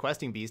they don't play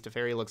Questing Beast,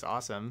 Teferi looks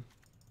awesome.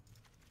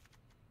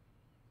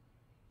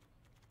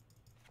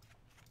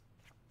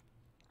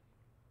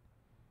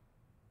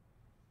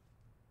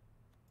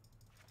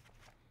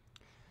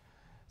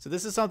 So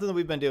this is something that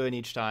we've been doing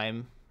each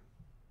time.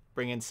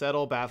 Bring in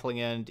Settle,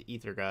 Baffling End,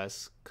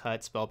 Aethergust,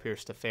 cut, Spell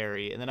Pierce,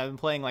 Teferi, and then I've been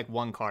playing like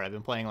one card. I've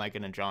been playing like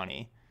an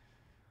Ajani.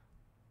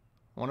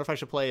 I wonder if I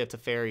should play a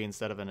Teferi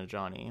instead of an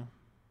Ajani.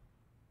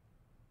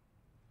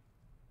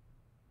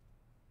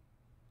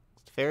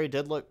 Teferi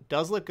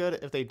does look good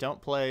if they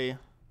don't play...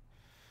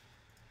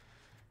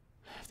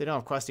 If they don't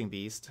have Questing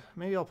Beast.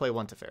 Maybe I'll play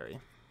one Teferi.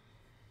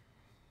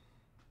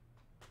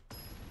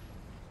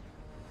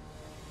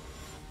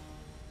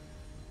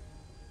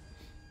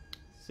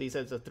 So you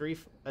said it's a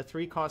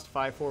 3-cost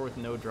 5/4 with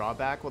no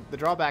drawback. Well, the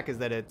drawback is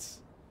that it's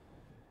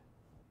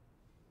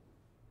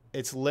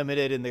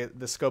limited in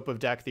the scope of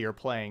deck that you're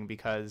playing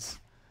because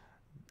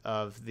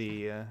of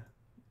the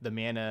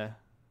mana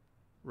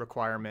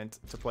requirement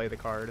to play the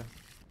card.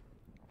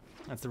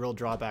 That's the real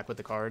drawback with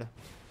the card.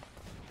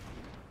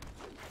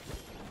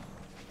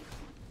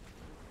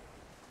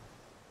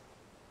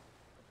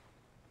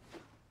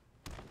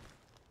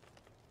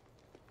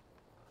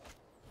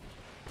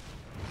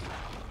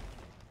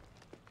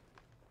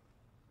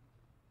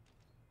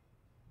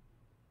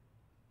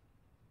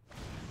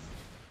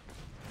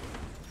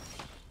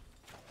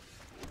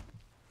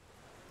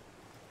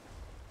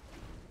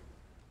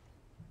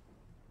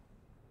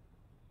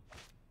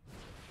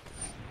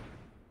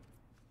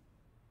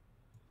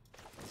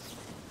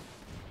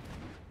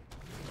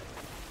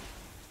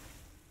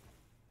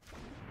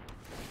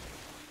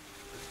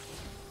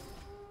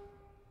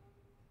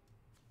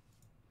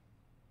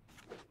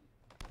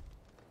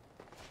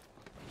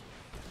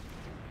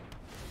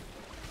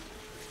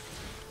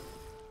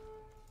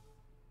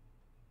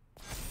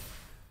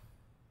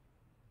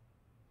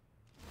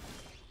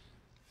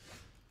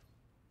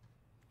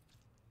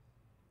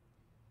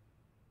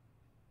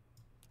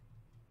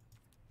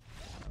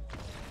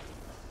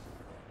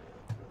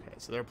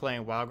 So they're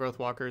playing Wild Growth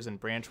Walkers and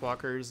Branch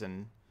Walkers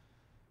and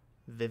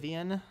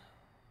Vivian.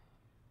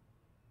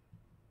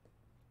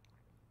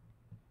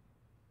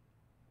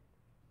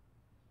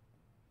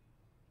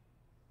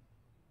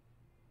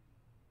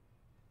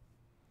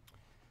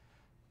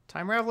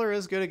 Time Raveler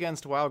is good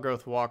against Wild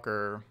Growth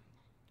Walker.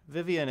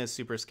 Vivian is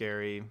super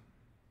scary.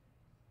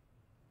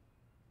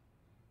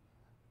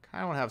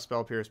 Kind of want to have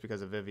Spell Pierce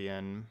because of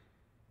Vivian.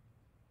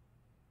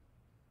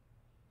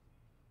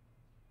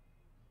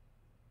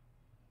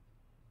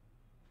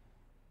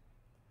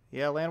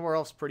 Yeah, Land War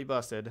Elf's pretty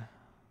busted.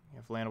 You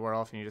have Land War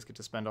Elf and you just get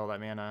to spend all that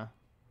mana.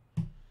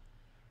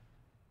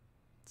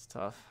 It's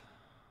tough.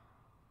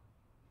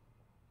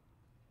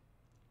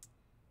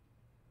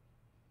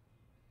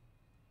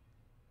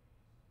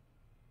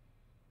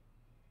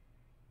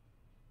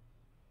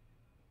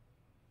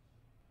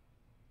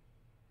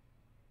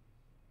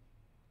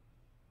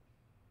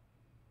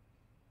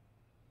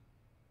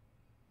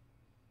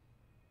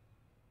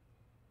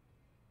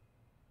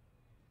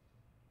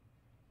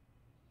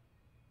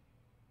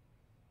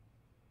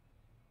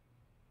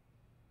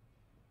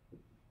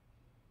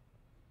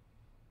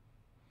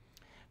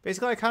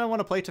 Basically, I kind of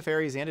want to play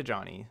Teferi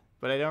Xanadu,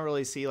 but I don't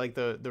really see like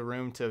the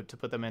room to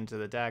put them into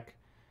the deck.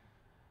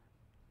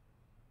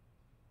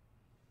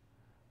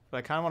 But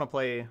I kind of want to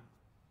play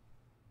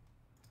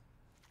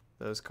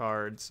those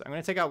cards. I'm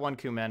going to take out 1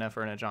 Kumena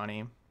for an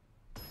Ajani.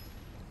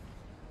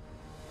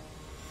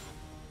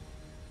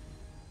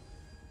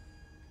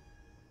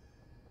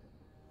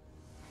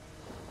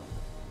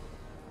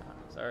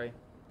 Sorry.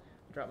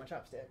 I dropped my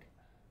chopstick.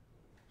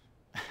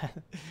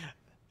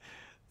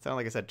 Sounded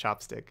like I said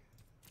chopstick.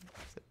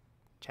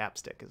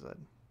 Chapstick is what.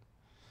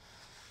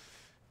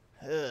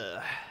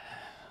 Ugh.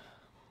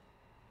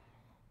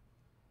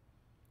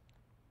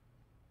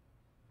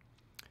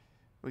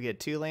 We get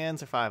 2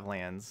 lands or 5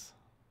 lands.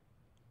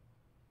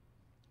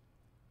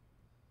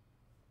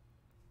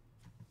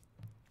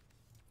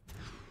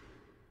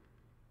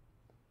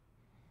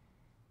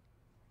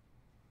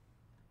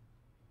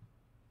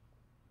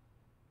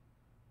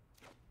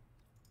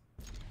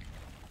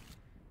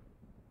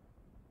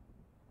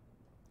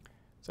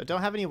 So I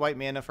don't have any white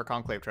mana for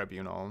Conclave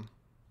Tribunal.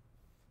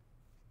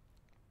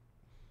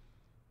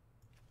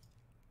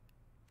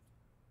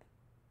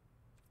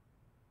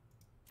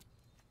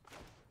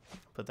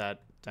 Put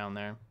that down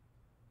there.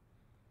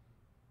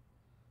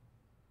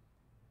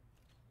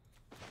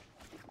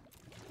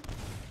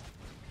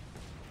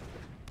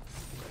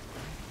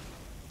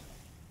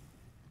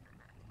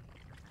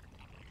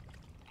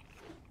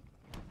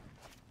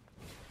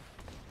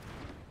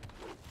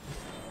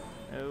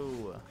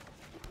 Oh.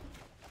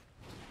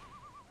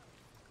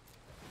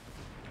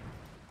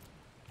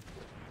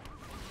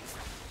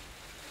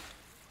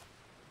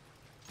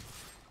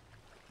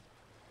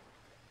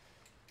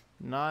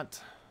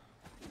 Not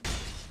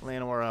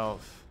Land War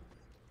Elf.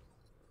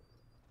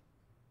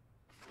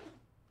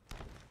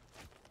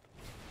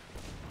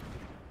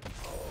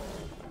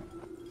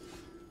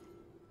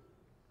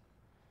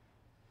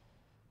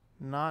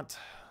 Not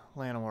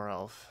Land War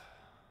Elf.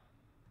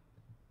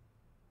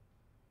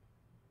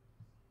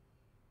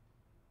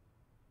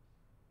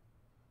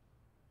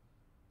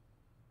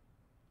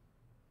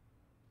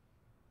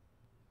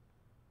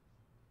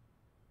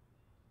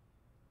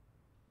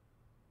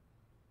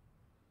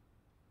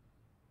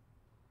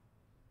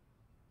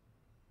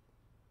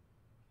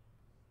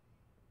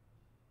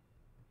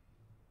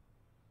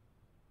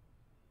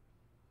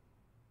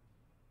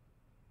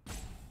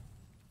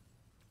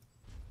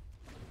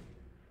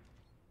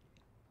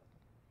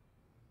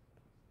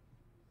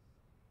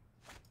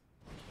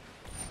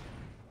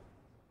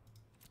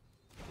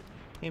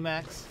 Hey,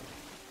 Max.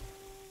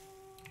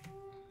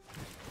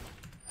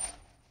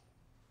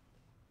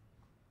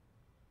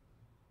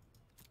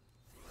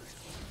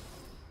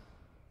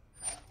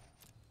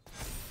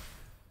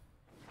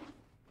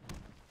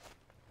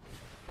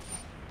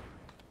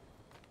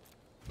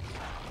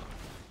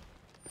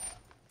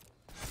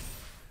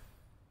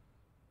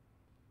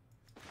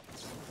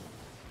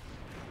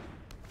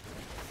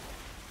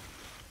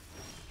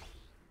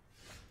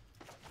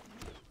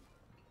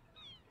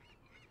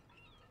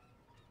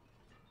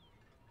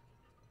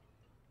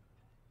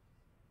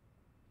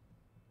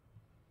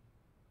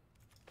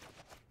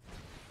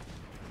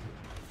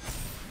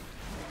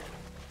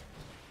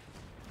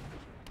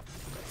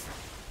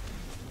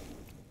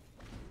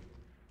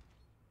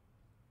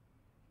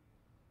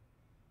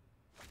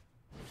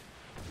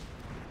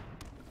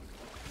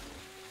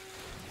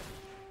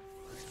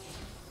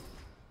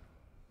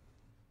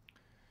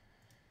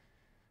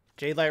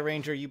 Jade Light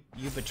Ranger, you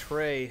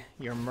betray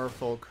your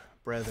merfolk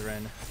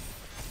brethren.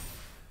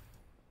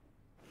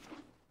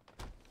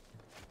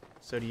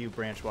 So do you,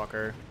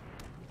 Branchwalker.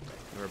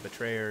 You are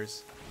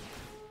betrayers.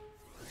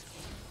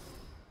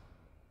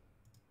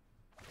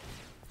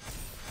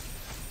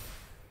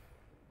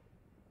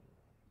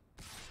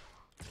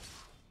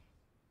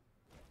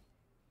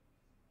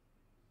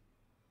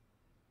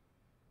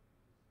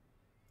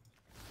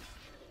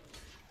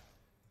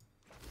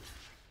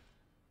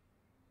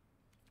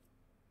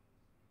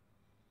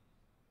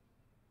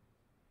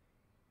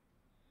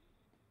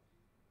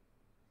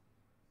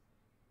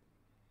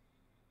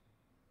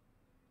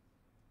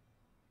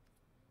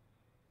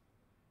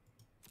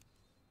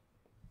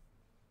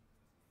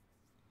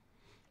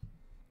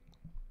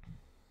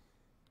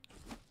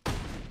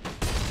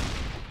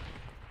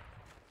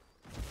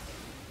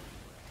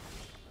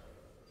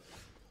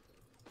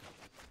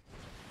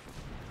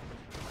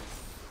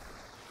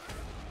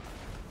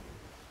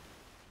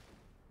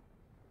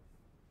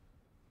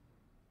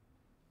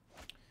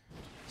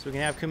 So we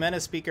can have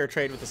Kumena Speaker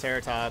trade with the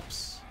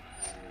Ceratops.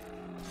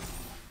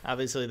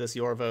 Obviously this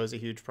Yorvo is a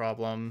huge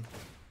problem.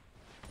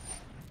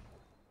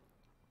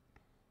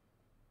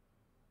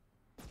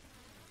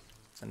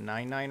 It's a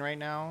 9/9 right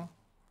now.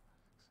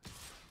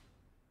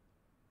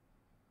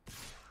 The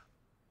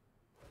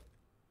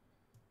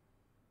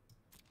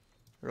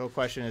real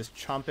question is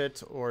chump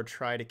it or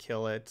try to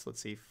kill it.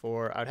 Let's see,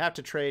 4. I'd have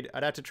to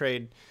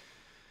trade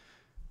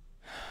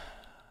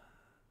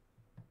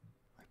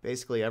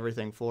basically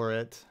everything for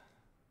it.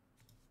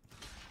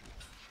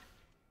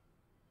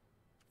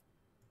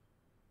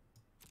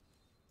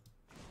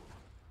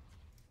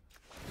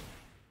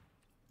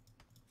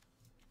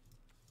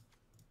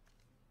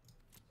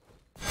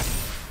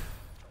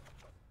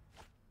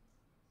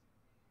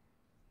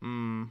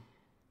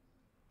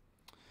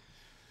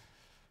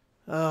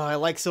 Oh, I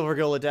like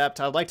Silvergill Adept.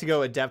 I'd like to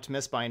go Adept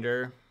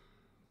Mistbinder,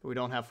 but we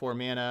don't have 4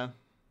 mana.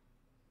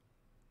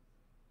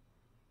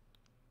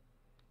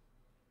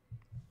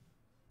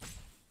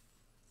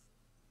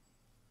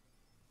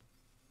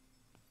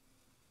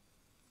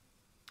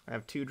 I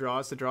have 2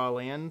 draws to draw a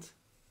land.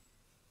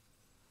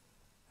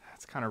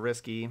 That's kind of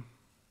risky.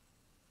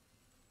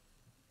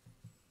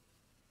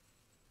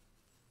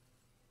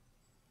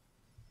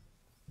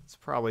 It's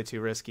probably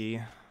too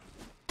risky.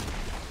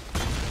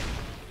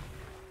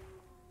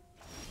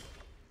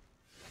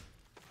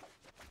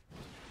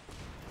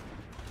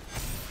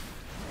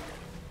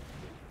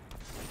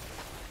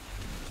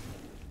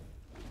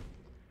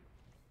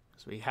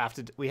 So we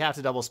have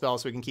to double spell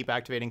so we can keep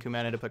activating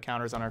Kumena to put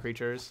counters on our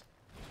creatures.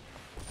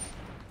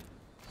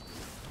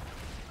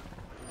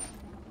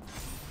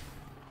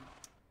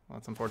 Well,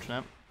 that's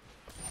unfortunate.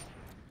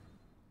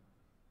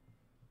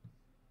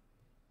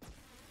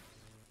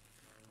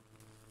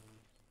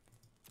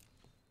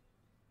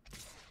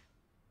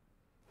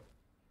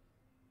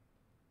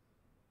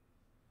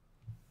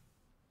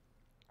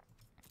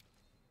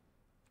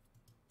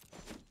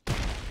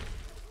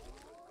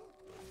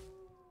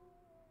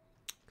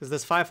 Because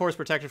this 5/4 is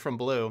protected from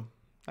blue.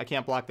 I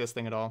can't block this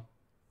thing at all.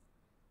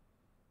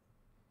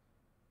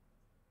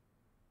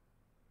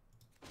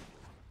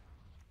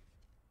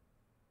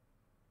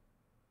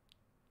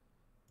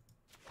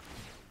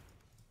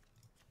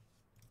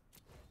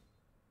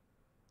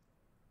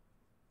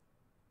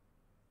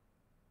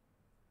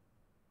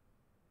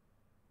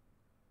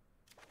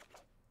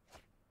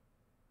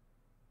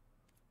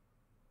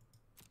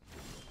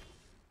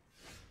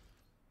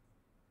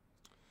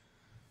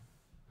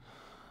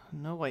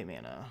 No white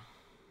mana.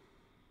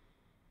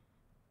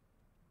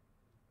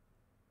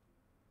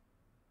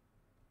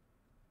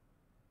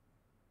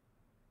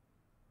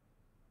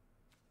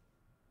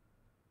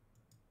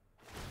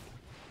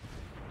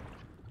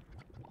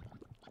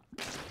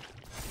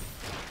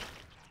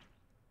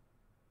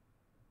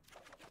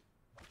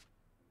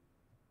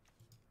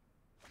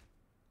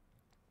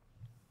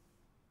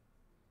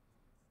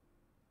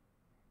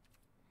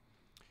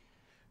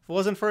 If it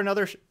wasn't for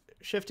another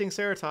shifting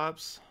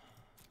Ceratops,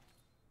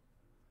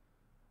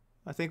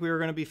 I think we were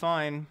going to be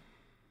fine.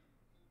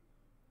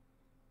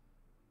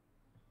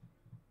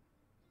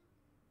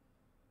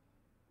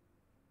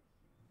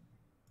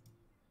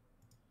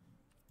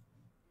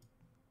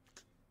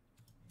 If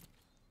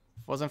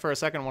it wasn't for a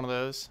second one of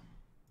those,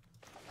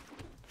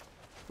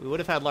 we would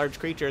have had large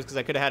creatures because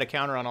I could have had a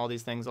counter on all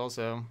these things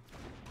also.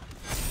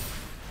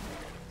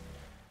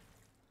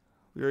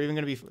 We were even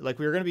going to be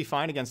we were going to be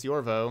fine against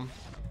Yorvo.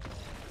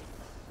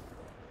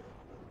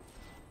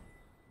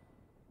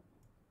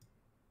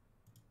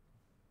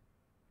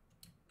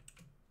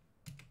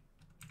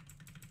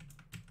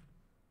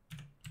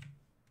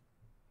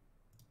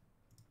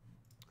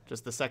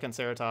 Just the second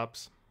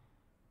Ceratops.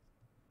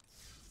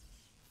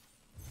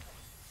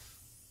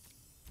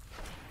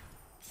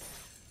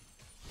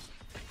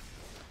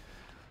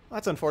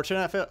 That's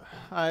unfortunate.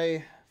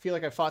 I feel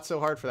like I fought so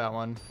hard for that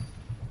one.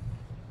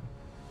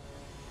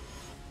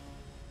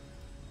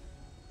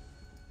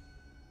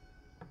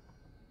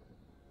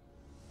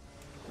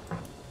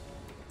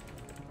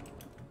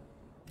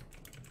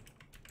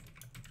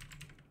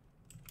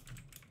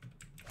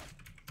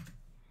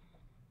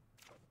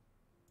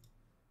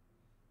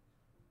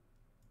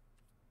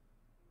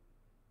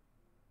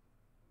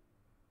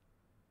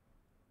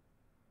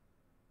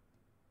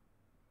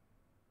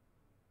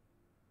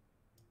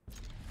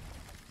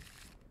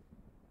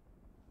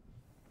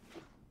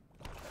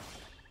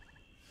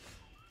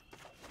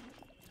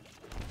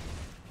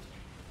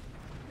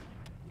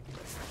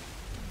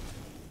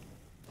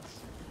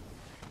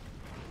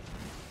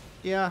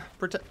 Yeah,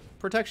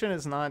 protection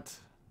is not...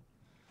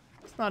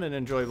 It's not an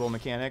enjoyable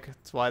mechanic.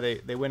 That's why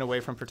they went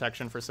away from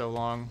protection for so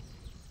long.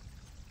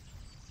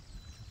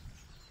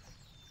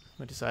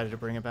 We decided to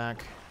bring it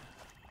back.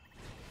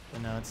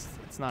 But no,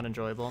 it's not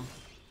enjoyable.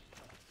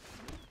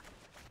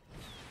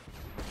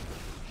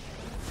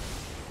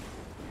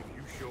 If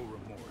you show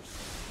remorse,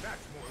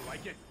 that's more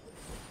like it.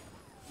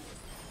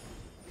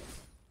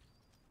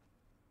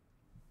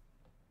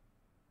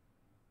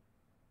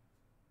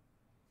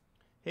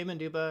 Hey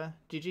Manduba,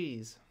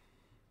 GG's.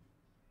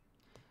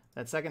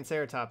 That second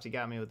Ceratops, you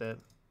got me with it.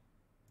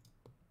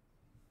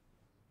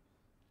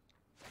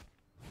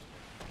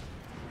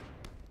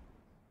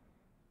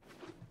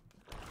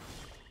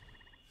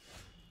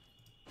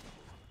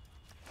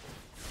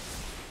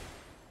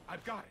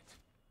 I've got it.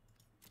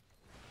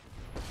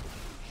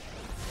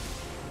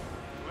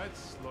 Let's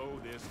slow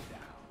this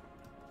down.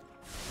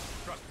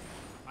 Trust me,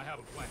 I have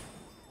a plan.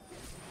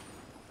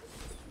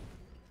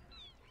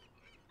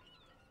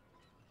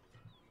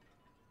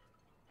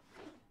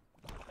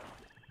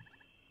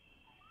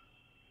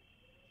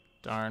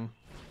 Darn.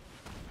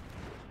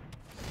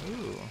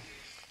 Ooh.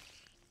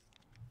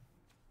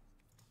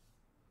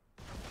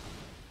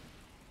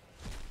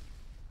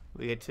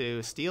 We get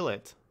to steal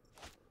it.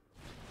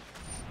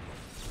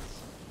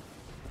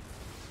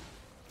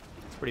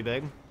 It's pretty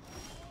big.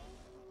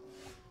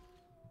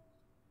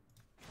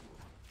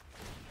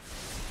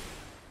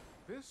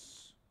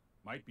 This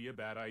might be a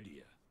bad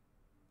idea.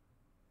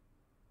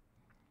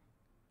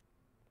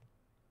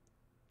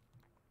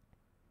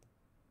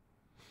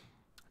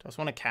 Do I just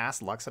want to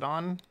cast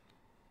Luxodon?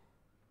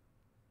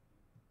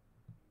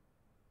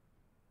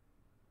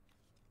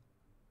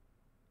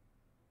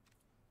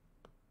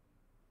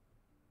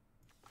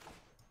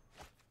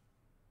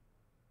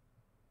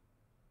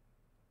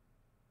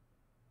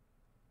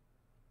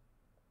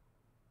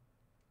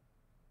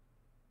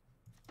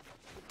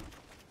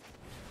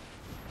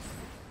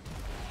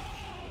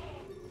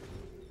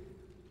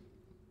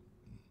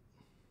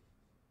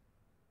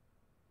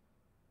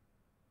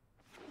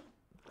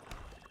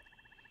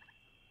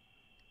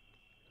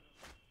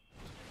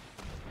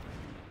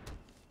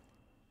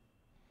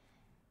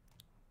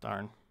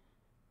 Darn.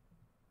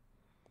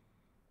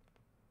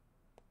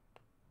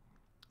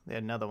 They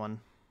had another one.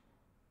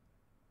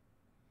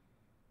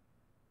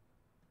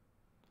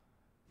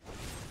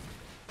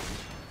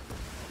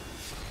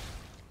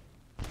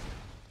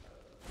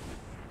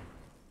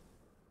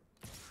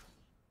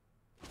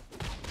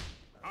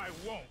 I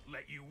won't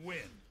let you win.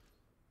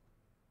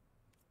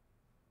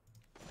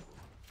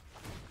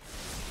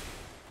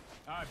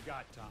 I've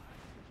got time.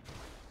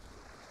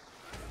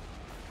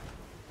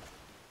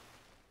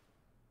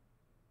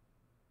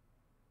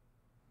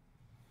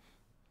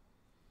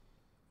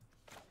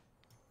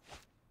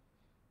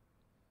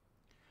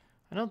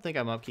 I don't think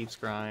I'm upkeep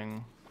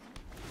scrying.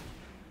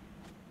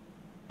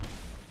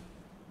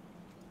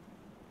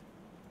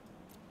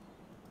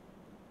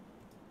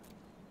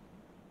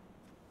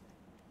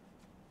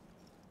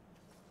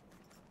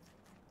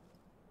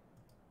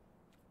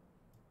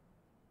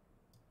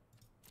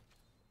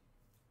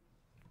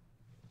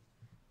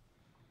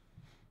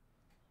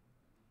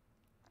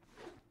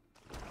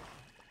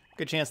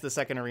 Good chance the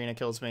second arena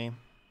kills me.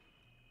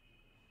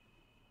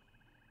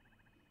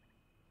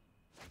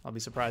 I'll be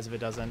surprised if it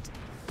doesn't.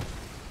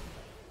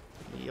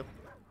 Yep.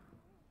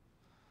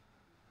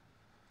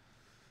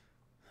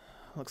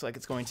 Looks like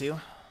it's going to.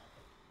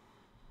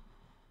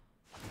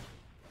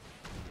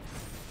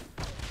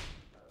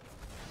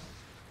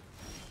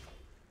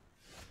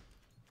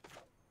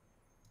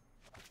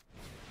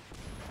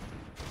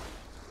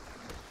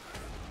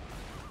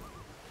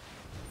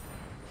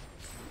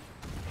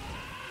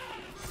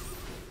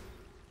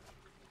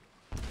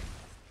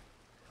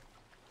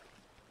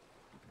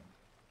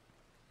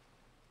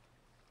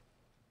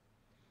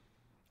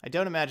 I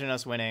don't imagine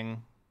us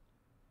winning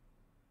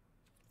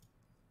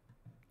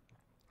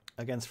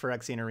against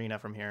Phyrexian Arena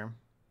from here.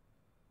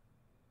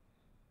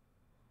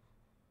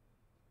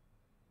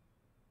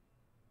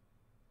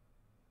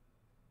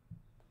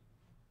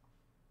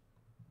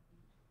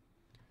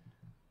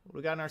 What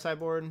we got on our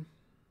sideboard?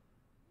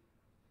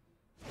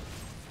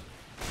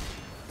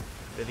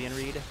 Vivian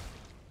Reed.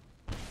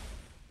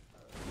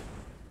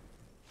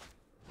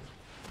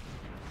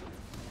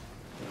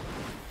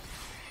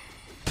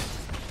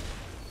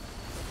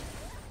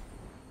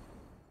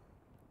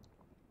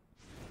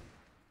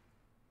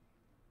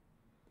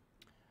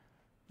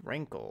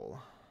 Rankle.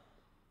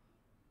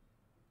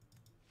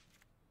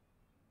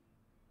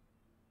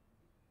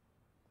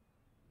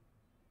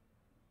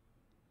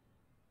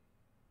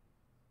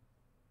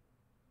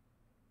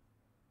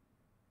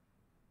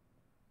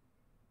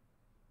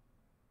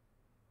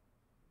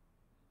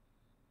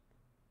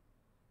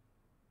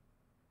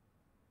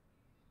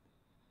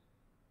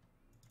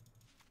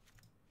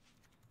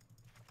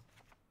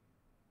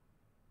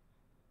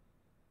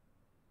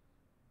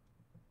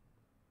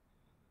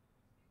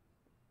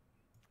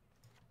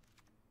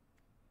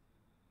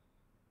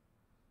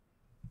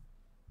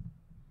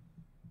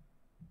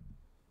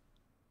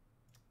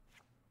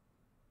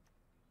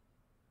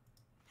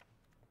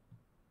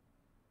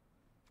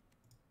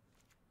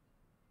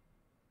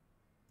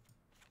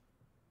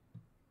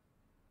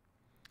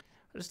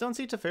 I just don't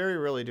see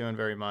Teferi really doing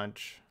very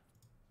much.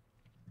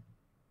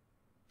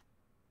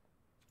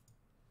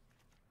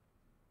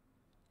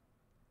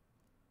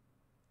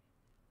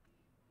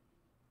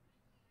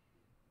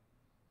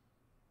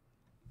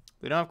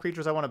 We don't have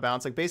creatures I want to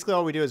bounce. Like, basically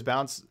all we do is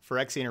bounce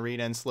Phyrexian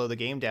Arena and slow the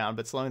game down,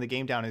 but slowing the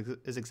game down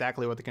is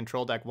exactly what the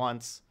control deck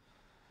wants.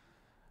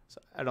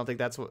 So I don't think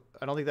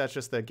that's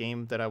just the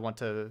game that I want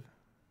to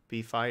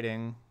be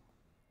fighting.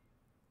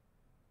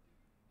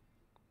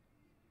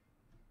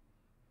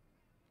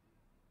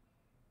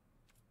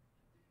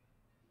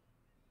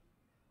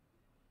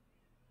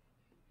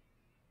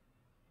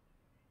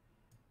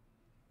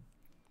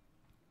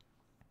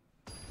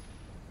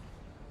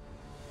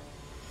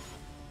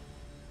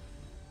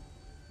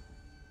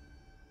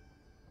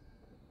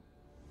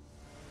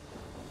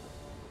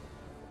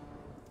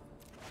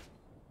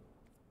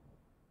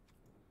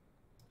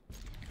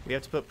 We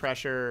have to put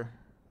pressure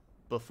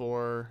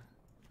before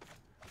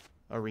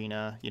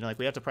Arena. You know, like,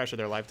 we have to pressure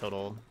their life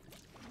total.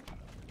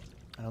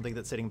 I don't think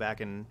that sitting back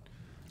and...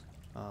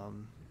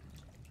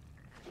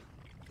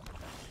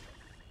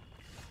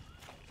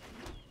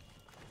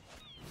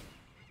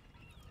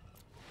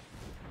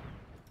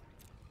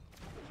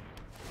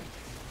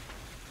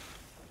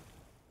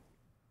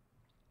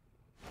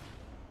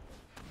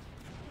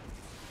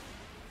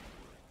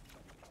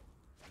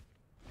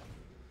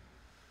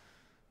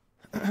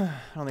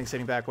 I don't think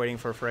sitting back waiting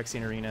for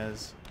Phyrexian Arena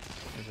is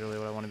really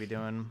what I want to be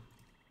doing.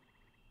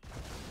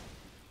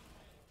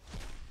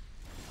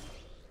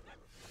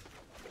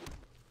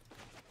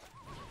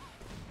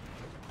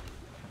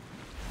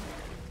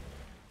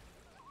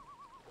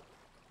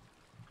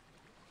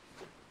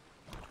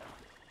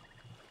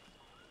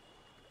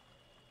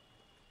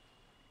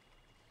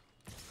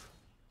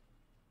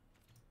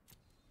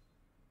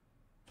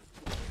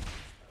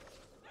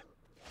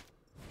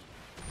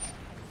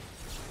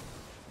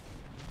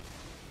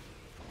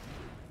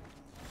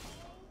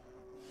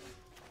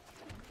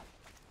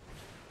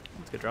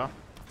 Good draw.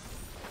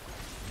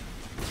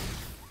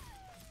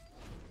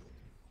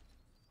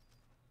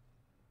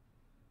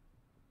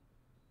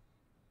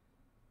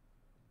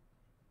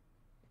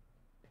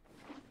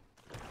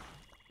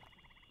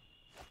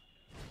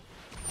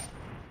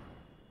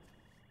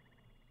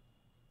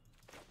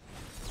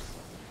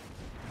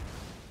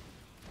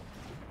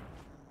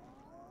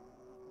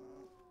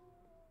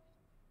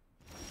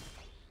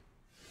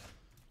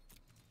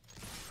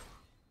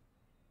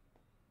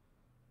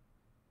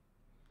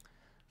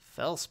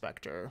 Fell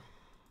Spectre.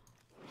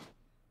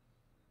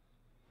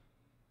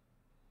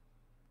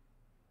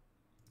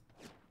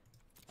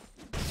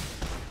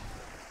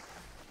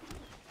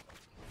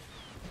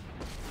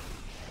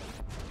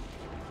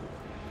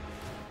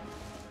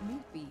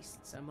 New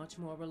beasts are much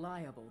more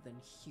reliable than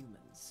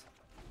humans.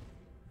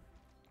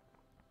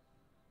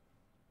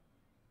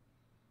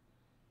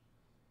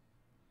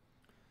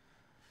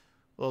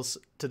 Well,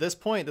 to this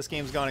point, this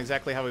game's gone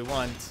exactly how we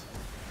want.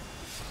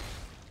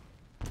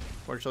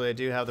 Fortunately, I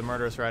do have the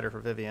Murderous Rider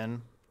for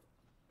Vivian.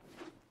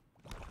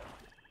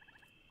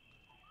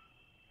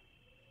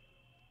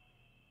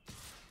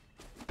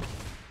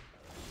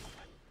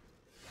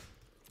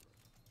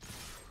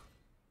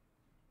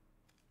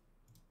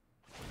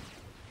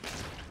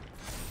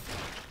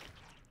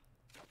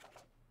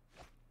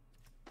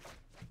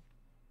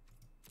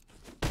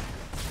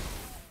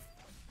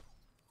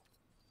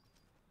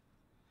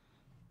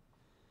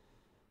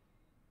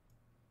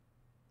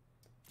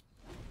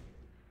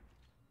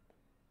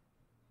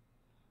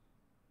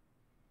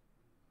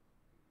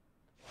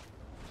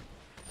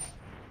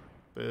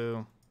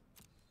 Boo.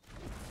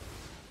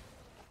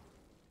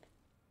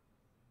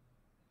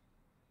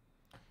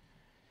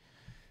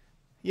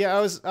 Yeah, I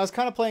was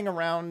kind of playing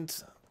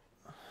around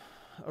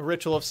a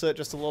Ritual of Soot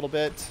just a little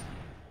bit.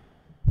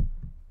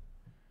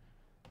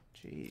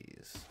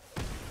 Jeez.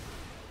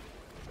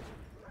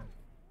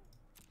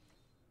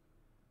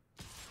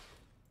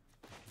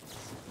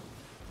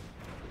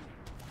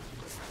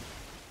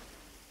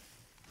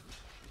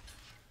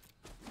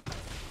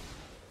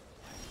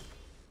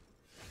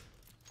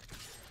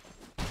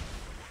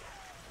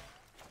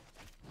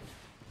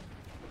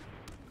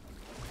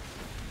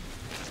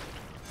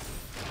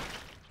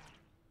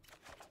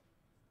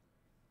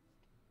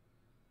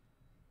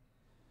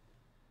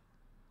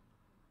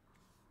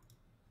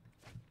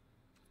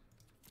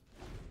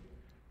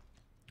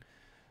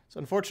 So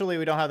unfortunately,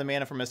 we don't have the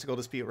mana for Mystical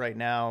Dispute right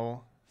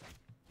now.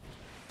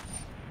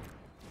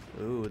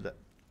 Ooh,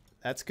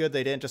 that's good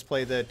they didn't just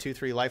play the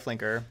 2/3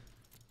 lifelinker.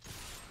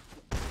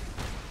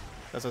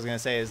 That's what I was going to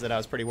say, is that I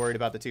was pretty worried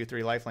about the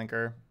 2/3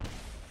 lifelinker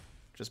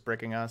just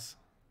bricking us.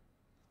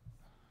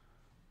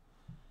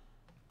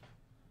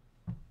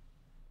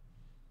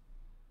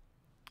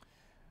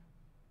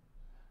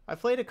 I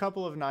played a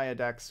couple of Naya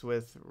decks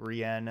with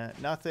Rien.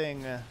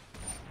 Nothing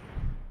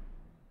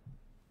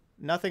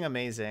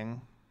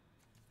amazing.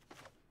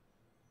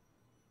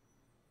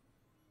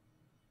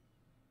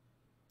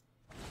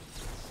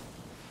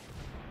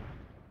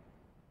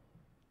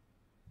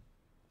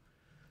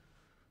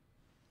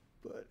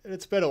 But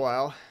it's been a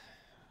while.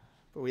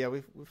 But yeah,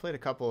 we've played a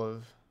couple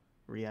of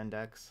re-end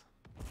decks.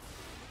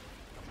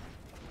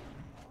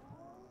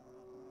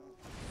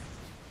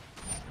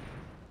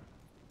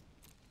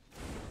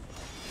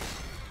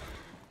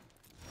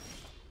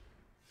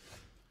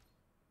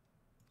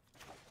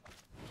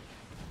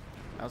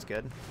 That was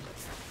good.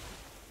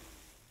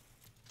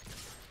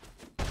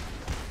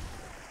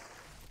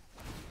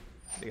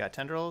 They got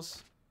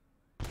tendrils?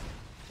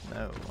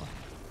 No.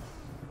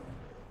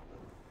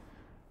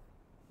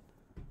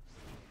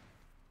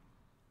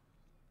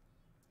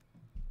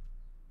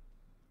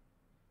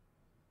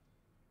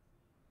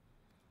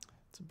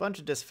 It's a bunch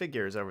of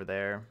disfigures over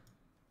there.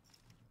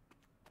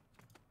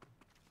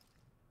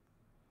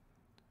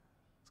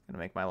 It's gonna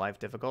make my life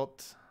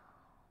difficult.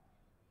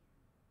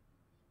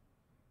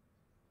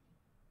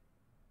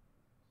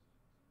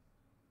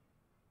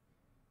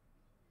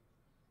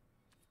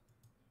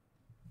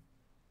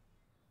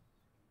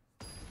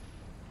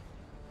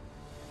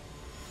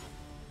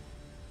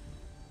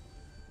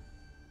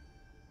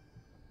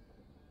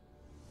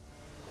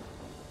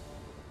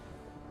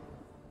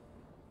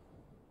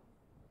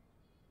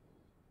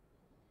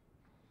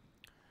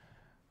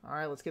 All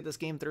right, let's get this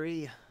game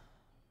 3.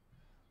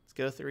 Let's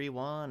go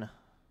 3-1.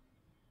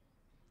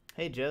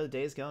 Hey, Joe, the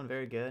day's going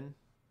very good. We're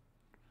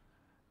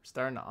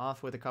starting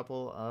off with a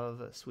couple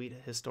of sweet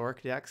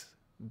historic decks.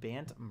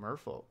 Bant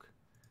Merfolk.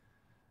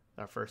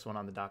 Our first one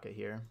on the docket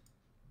here.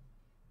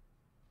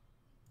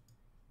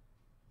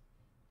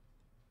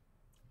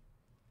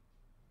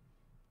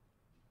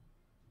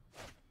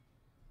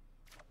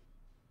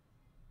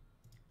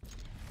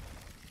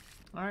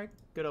 All right,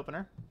 good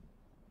opener.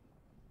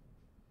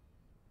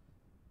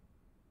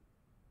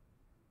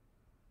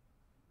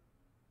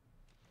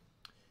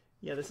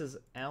 Yeah, this is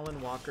Alan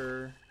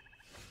Walker,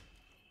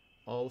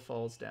 All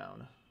Falls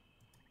Down.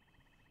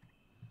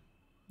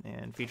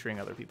 And featuring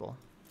other people.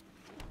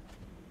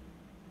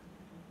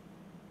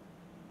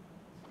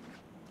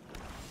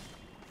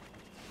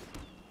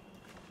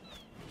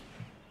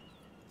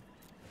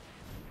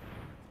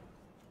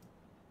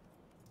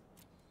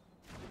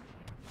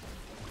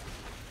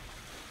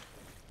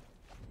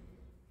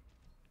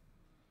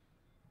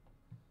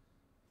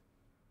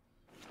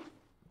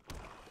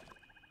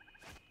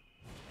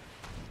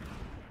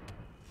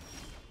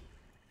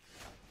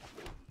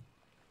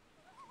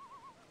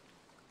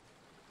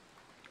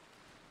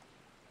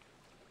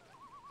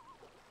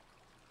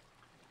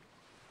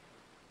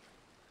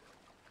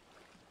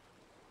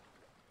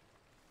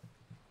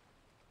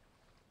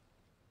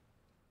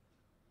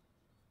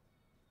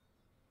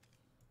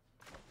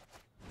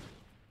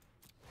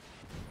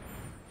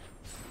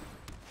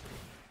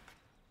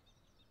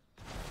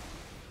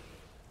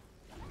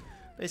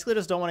 Basically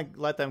just don't want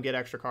to let them get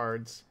extra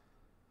cards.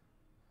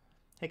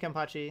 Hey,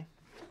 Kenpachi.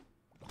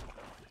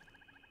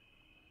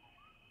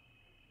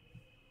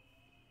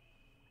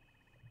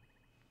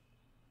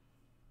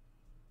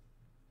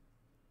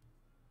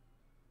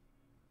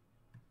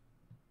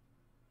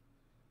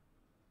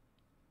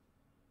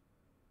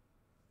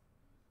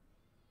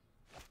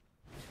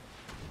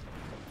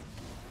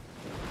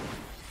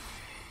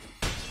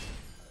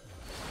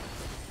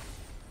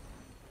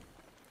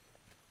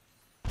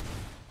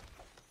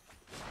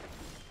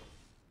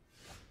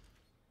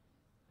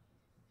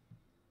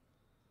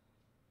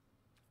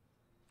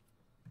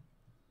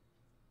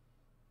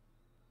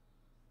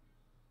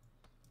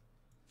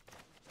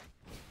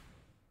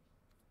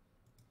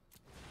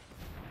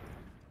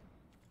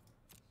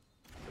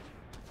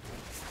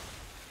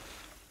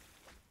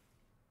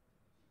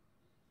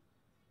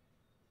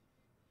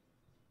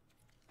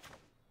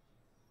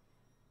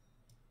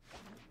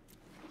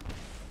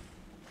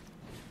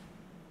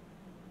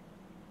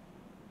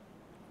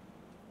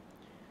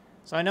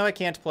 So I know I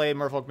can't play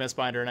Merfolk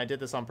Mistbinder, and I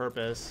did this on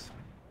purpose.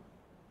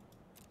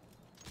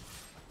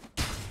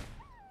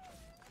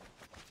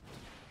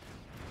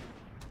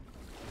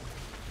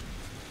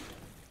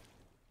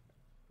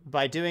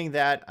 By doing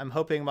that, I'm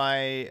hoping my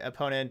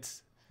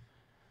opponent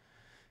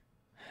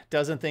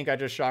doesn't think I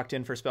just shocked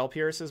in for Spell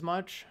Pierce as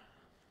much.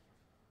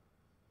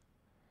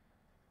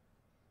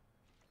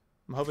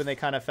 I'm hoping they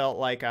kind of felt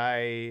like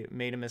I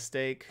made a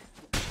mistake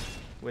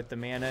with the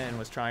mana and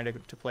was trying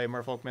to play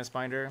Merfolk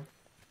Mistbinder.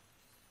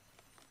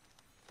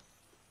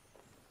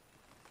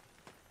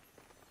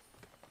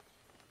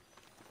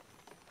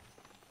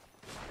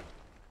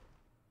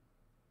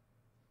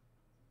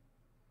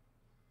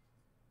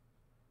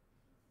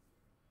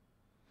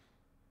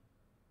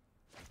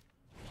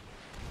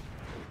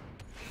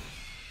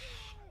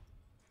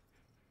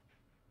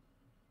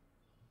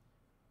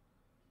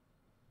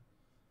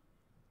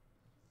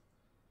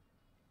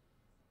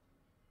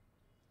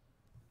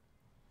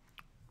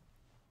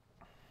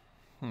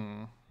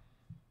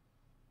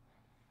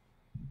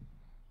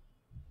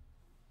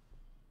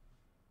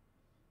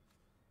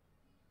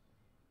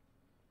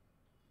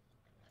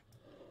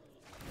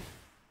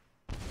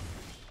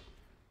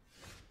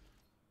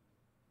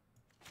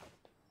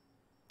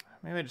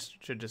 Maybe I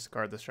just should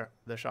discard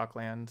the shock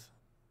land.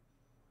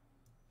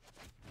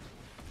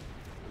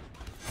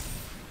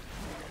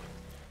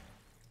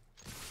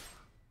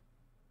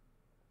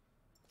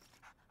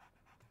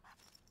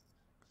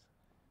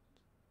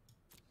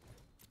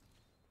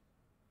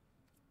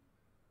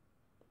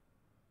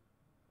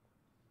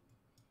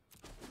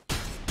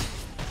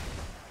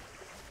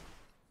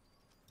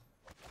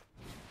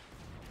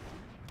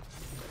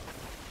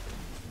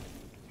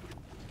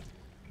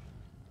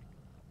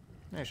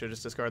 I should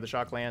just discard the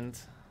shock land.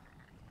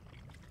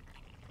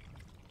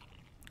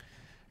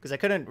 Because I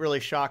couldn't really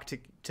shock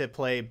to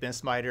play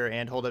Mistmiter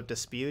and hold up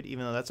Dispute,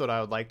 even though that's what I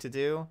would like to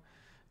do.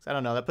 So I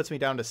don't know, that puts me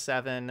down to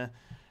 7.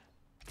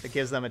 It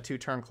gives them a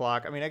 2-turn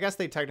clock. I mean, I guess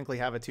they technically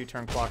have a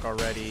 2-turn clock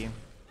already.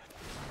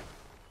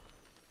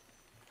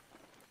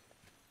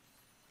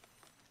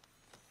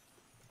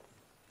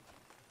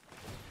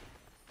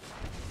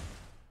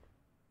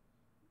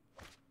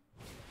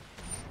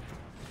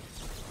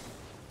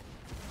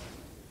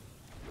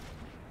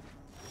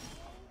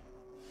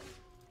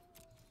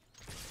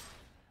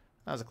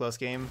 That was a close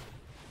game.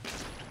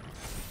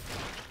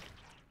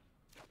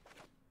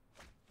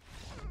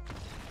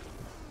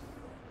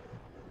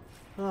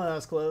 Oh, that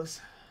was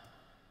close.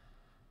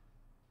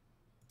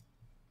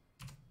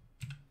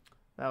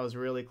 That was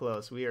really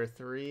close. We are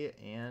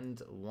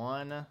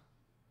 3-1.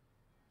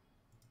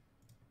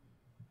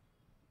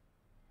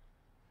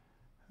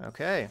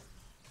 Okay.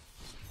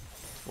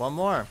 One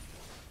more.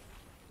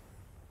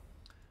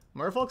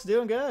 Merfolk's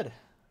doing good.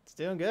 It's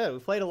doing good. We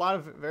played a lot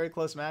of very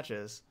close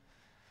matches.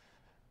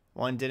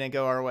 One didn't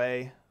go our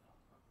way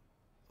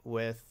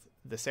with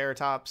the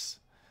Ceratops.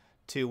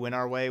 2 went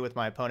our way with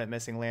my opponent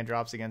missing land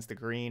drops against the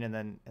green, and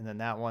then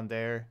that one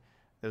there.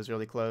 That was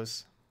really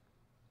close.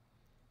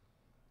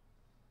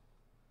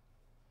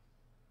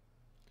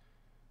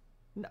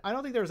 I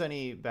don't think there was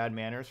any bad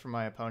manners from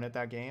my opponent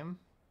that game.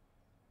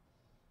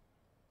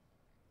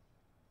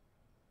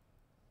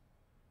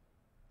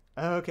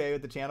 Okay,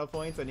 with the channel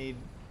points, I need...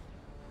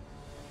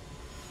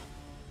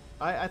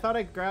 I thought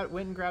I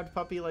went and grabbed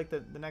Puppy like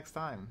the next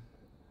time.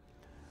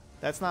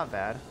 That's not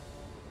bad.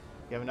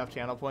 You have enough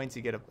channel points,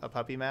 you get a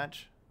Puppy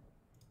match.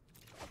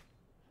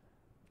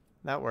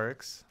 That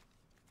works.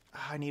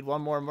 I need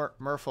one more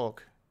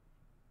Merfolk.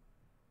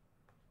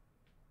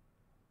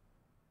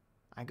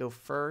 I go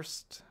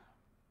first.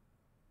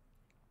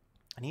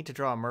 I need to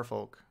draw a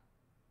Merfolk.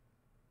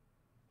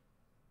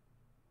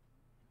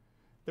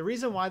 The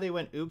reason why they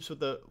went oops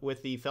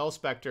with the Fel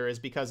Spectre is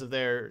because of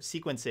their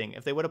sequencing.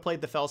 If they would have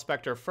played the Fel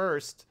Spectre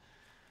first,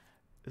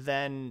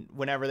 then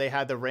whenever they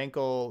had the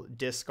Rankle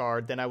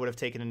discard, then I would have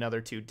taken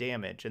another 2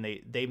 damage, and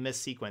they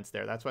mis-sequenced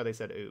there. That's why they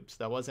said oops.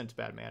 That wasn't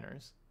bad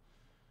manners.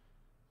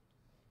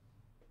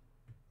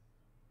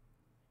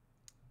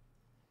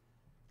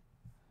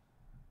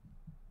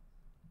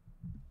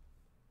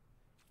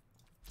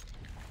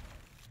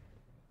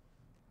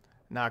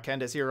 Nah,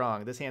 Candace, you're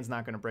wrong. This hand's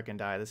not going to brick and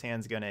die. This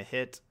hand's going to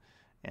hit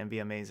and be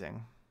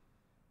amazing.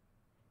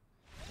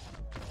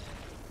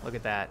 Look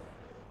at that.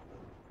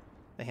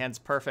 The hand's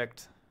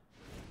perfect.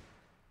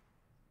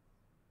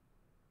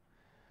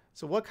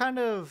 So what kind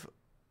of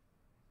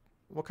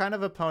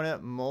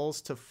opponent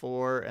mulls to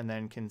 4 and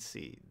then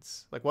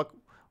concedes? Like what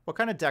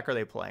kind of deck are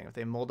they playing if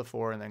they mull to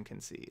 4 and then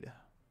concede?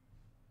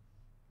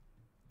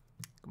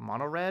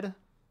 Mono red?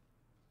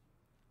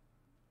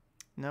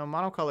 No,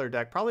 monocolor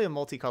deck. Probably a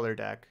multicolor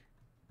deck.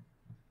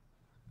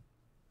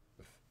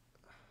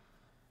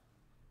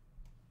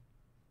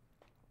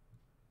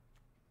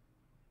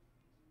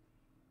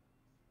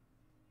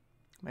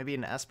 Maybe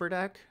an Esper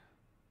deck?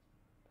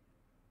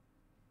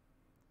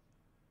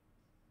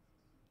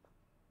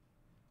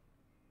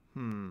 I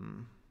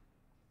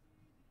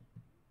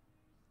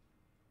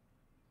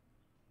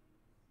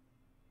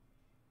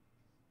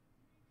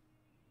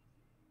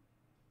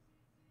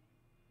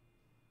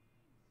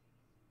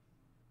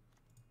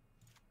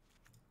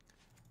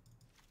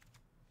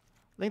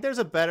think there's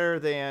a better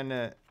than...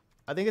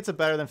 I think it's a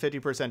better than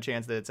 50%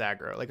 chance that it's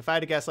aggro. Like, if I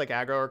had to guess, like,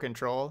 aggro or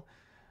control...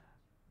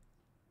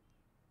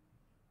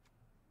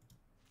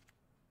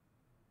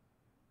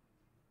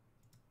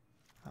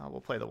 we'll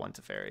play the 1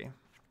 Teferi. I'm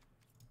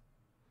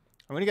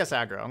going to guess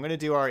aggro. I'm going to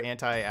do our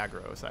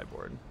anti-aggro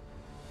sideboard.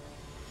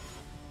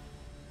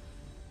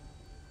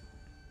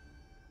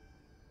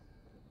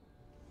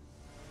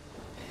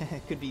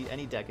 It could be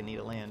any deck and need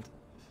a land.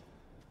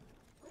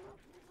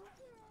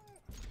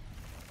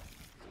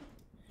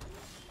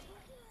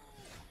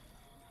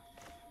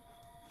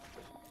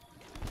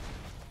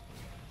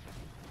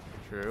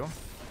 True.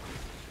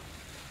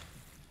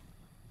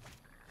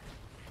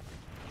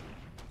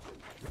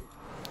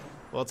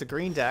 Well, it's a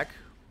green deck.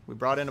 We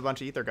brought in a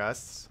bunch of Ether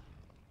Gusts.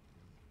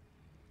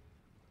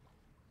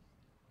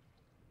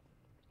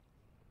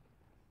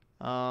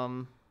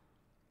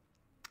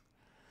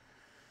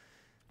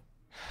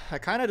 I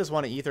kind of just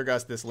want to Ether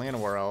Gust this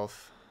Llanowar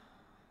Elf.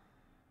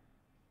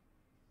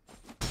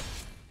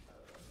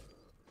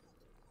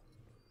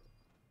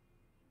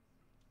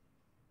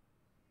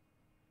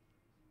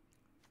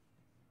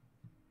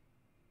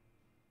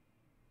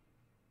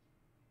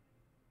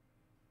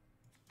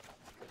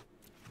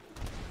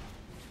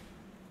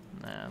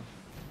 Nah.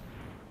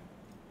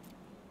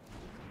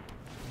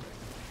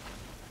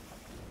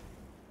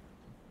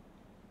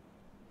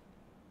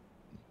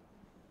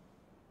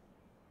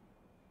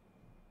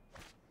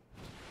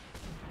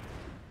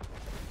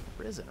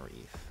 Prison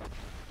Reef.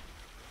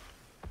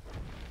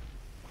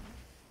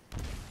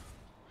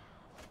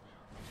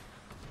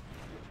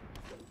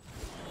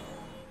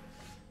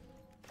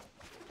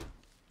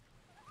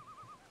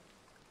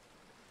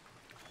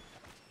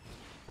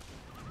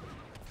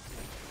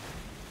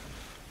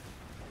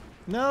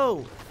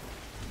 No!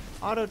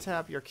 Auto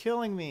tap, you're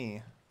killing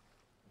me.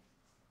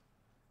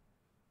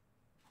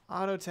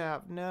 Auto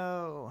tap,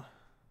 no.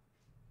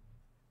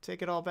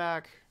 Take it all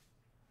back.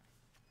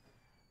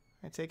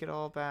 I take it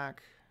all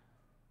back.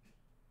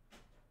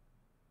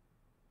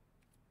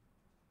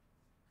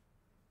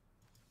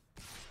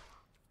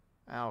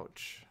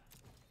 Ouch.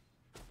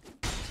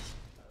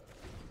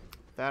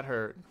 That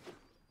hurt.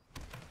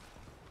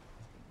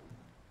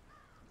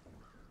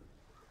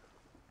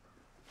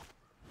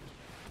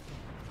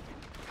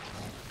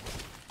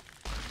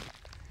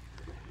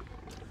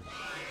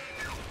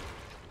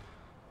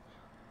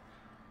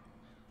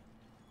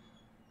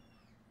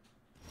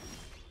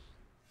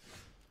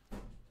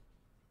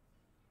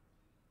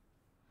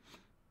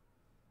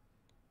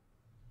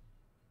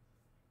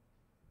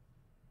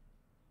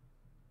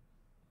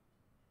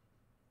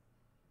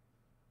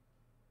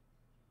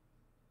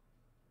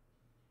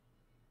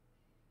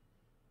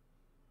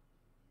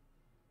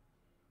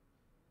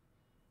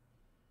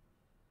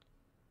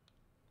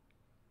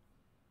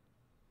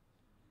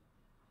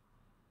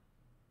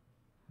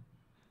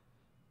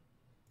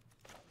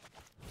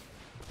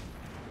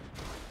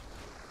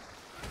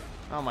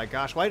 Oh my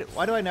gosh, why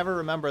do I never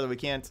remember that we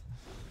can't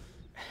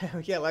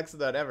we can't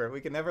Luxodon ever.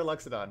 We can never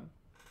Luxodon.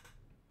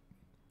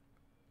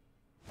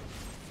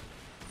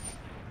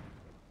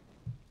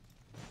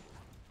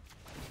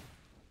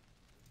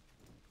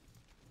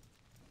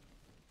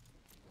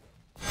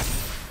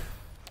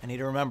 I need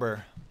to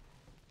remember.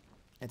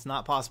 It's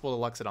not possible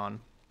to Luxodon.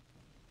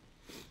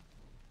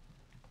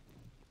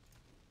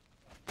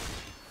 I'm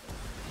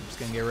just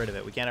gonna get rid of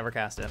it. We can't ever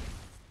cast it.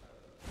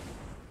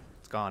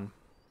 It's gone.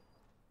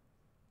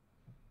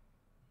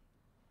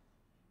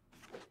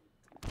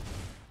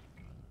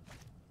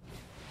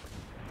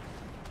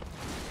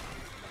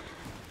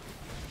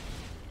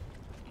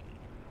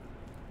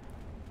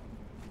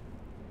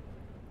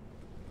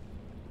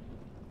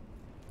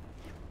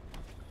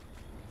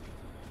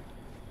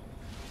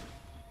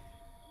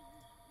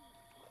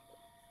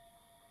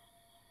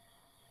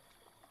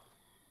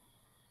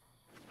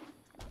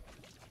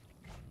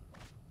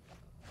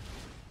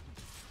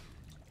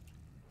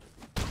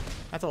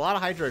 That's a lot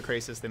of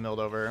Hydrocrisis they milled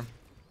over.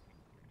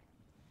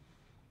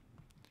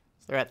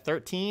 So they're at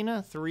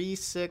 13, 3,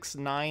 6,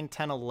 9,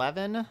 10,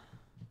 11.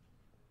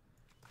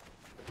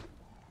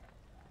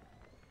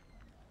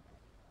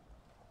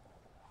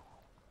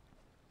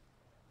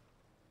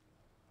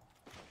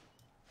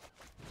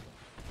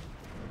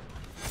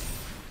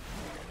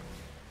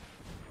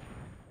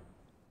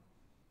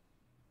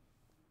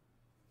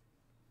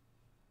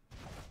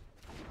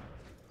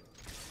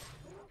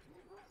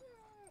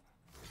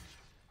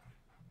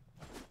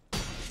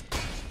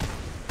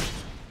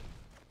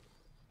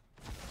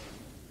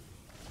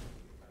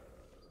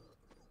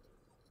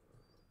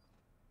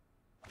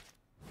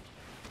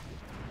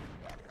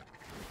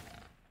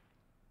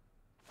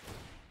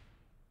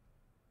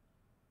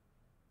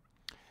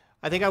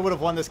 I think I would have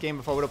won this game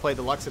if I would have played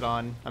the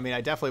Luxodon. I mean, I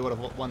definitely would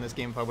have won this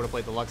game if I would have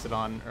played the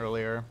Luxodon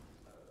earlier.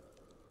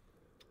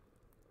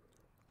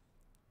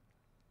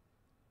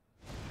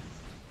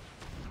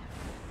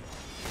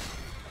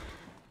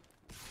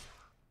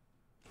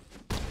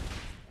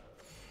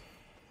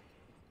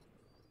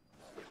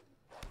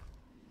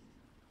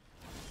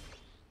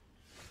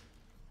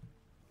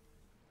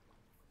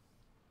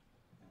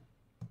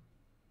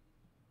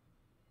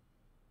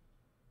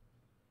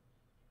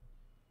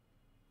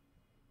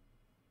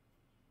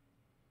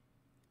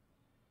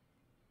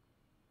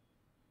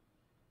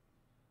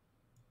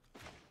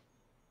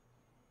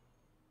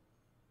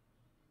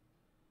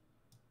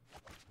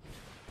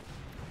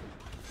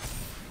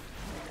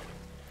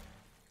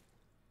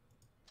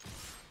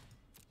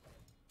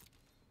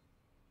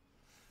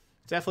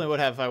 Definitely would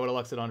have if I would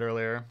have Luxodon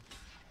earlier.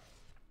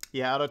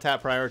 Yeah, auto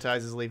tap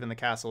prioritizes leaving the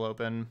castle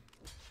open.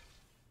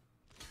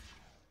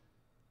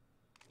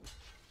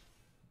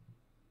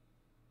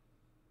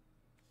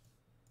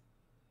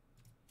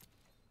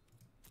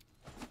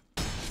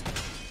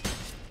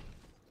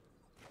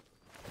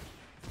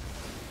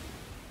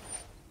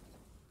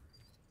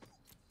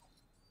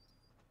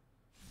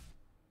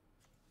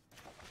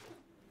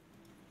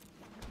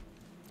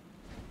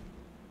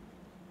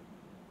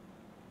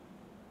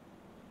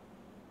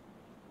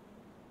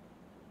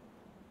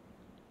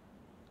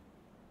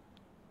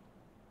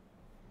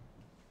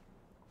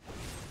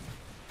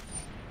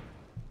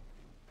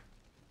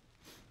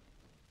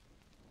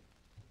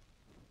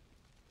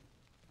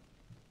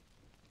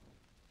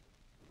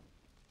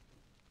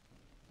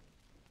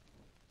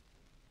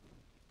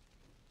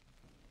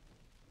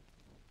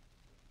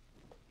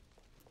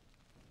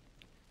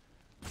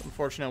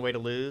 Unfortunate way to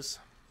lose.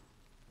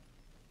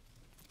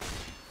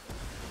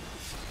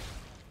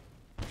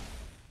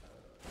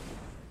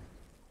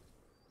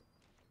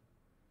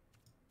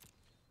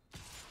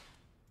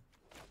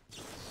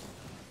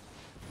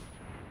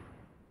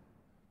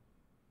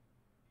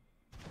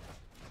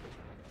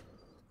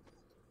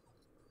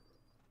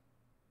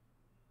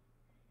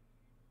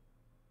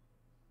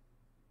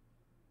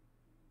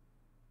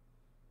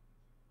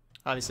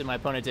 Obviously, my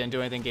opponent didn't do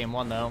anything game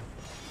one, though.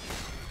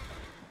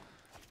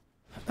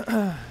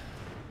 Man,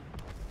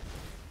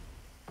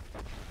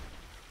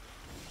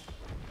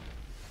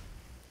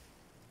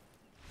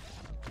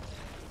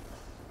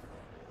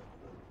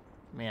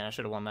 I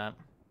should have won that.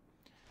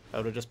 I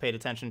would have just paid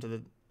attention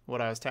to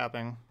what I was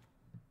tapping.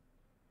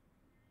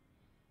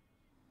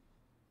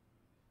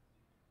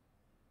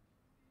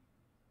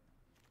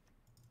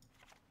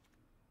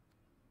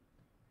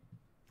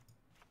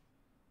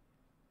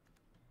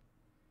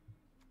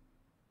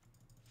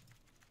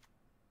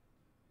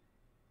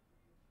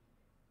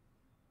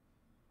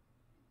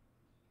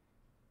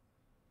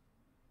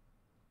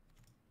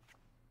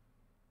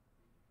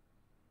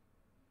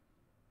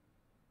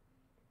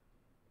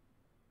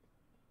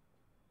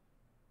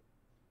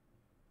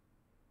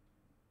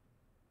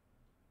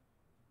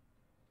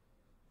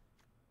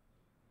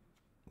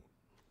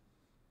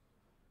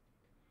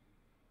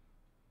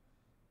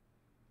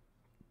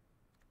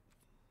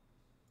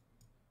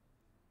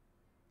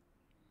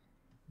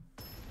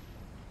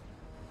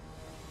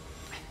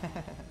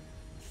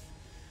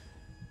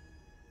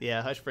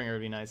 Yeah, Hushbringer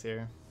would be nice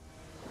here.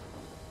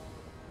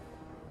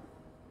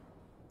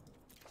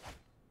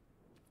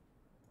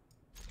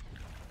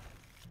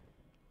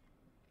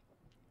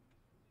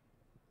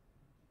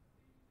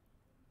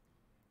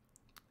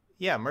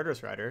 Yeah,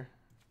 Murderous Rider.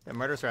 Yeah,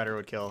 Murderous Rider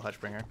would kill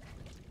Hushbringer.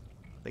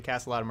 They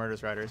cast a lot of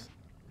Murderous Riders.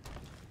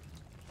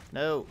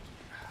 No!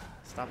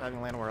 Stop having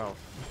Llanowar Elf.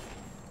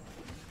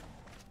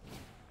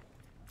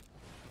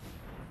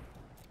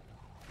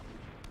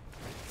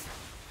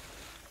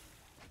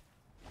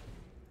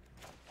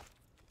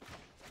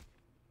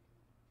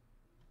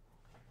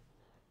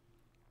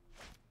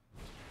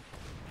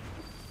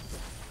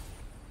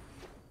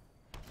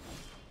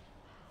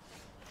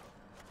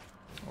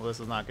 Well, this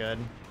is not good.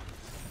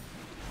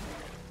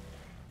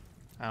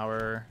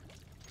 Our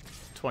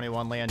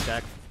 21 land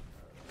deck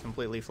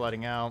completely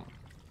flooding out.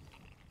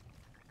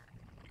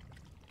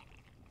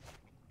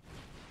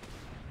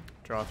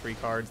 Draw 3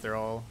 cards, they're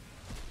all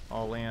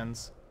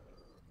lands.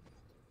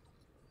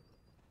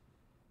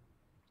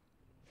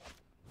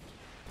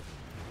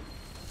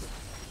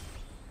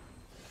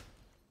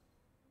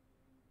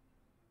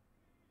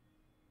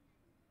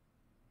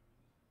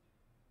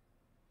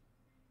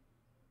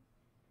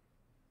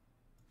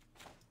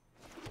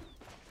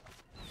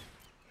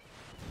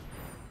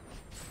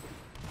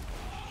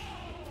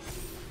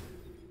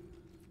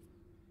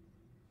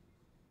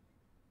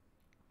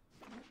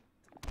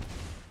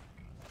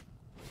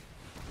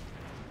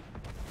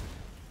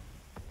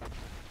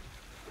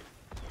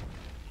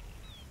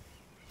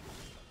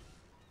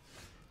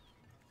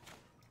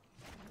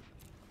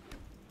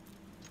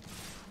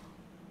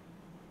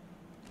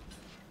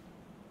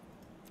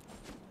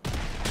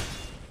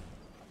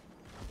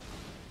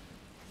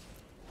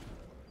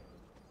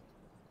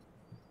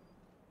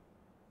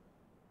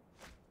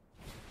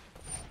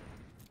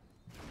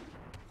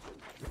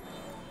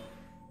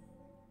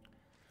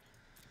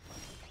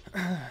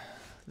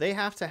 They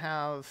have to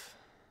have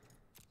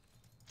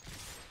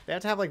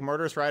like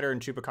Murderous Rider and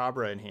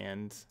Chupacabra in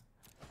hand.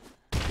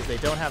 Because they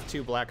don't have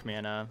 2 black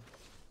mana.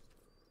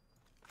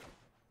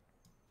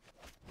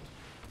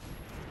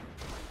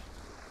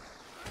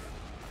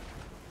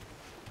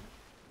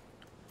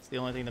 It's the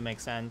only thing that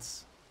makes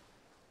sense.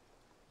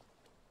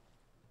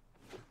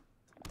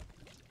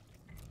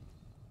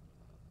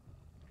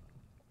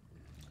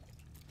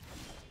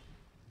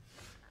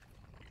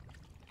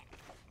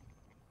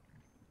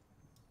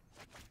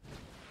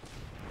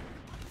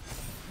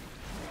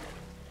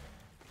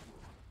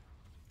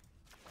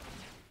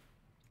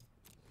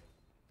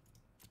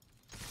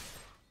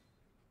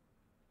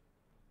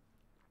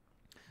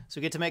 So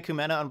we get to make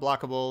Kumena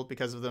unblockable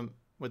because of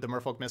with the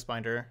Merfolk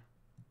Mistbinder.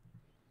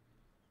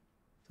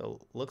 So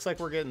looks like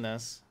we're getting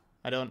this.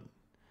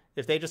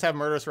 If they just have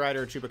Murderous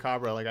Rider or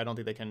Chupacabra, like I don't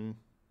think they can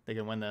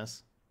win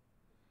this.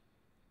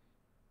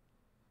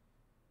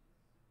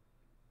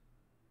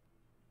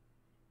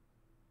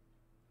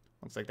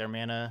 Looks like their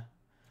mana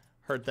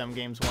hurt them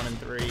games 1 and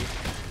 3.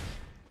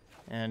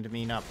 And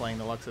me not playing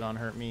the Luxodon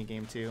hurt me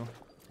game 2.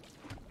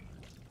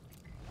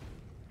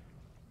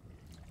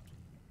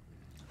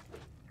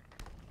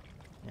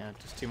 Yeah,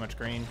 just too much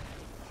green.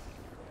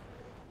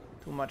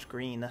 Too much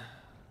green. It's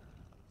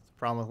a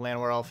problem with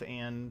Llanowar Elf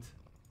and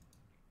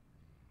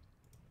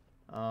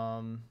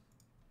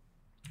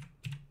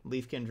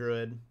Leafkin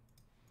Druid.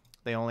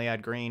 They only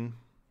add green.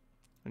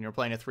 When you're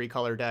playing a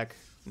 3-color deck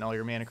and all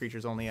your mana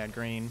creatures only add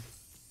green.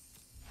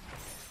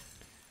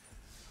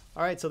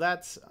 Alright, so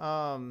that's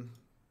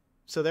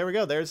so there we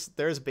go. There's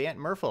Bant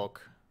Merfolk.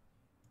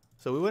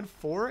 So we went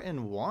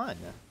 4-1.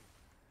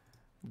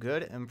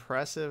 Good,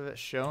 impressive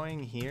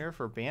showing here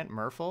for Bant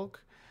Merfolk.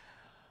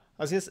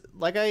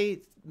 Like I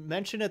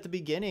mentioned at the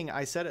beginning,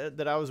 I said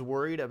that I was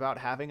worried about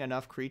having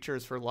enough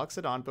creatures for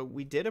Luxodon, but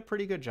we did a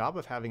pretty good job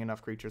of having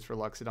enough creatures for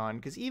Luxodon.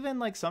 Because even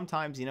like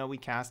sometimes, you know, we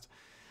cast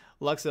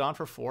Luxodon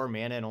for 4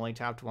 mana and only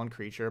tapped 1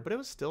 creature, but it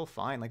was still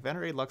fine. Like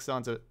Venerated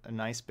Luxodon's a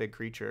nice big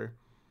creature.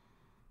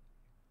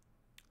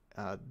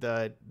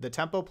 The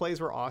tempo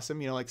plays were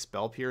awesome. You know, like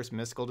Spell Pierce,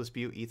 Mystical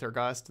Dispute, Aether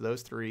Gust.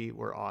 Those 3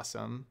 were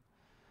awesome.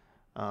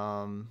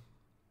 Yeah,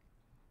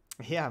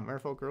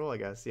 Merfolk rule, I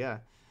guess. Yeah.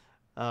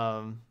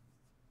 Um,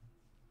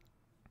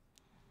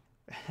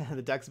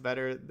 the deck's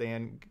better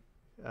than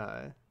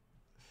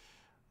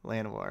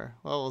Land War.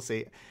 Well, we'll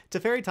see.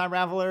 Teferi Time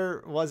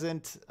Raveler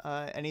wasn't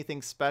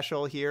anything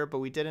special here, but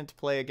we didn't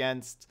play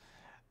against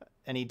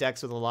any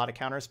decks with a lot of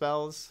counter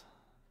spells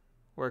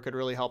where it could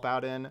really help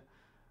out in.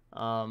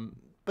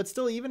 But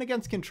still, even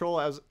against control,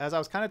 as I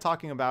was kind of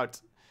talking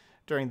about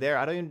during there,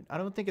 I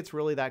don't think it's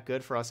really that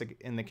good for us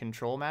in the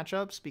control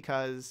matchups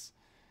because,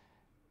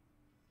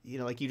 you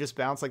know, like you just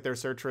bounce like their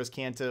Searcherous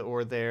Canta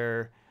or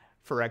their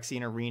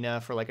Phyrexian Arena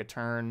for like a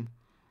turn,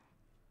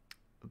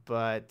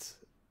 but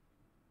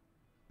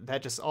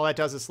that just all that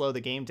does is slow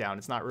the game down.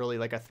 It's not really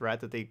like a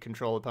threat that the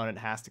control opponent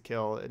has to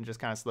kill, and just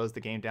kind of slows the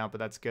game down. But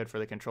that's good for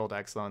the control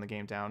deck, slowing the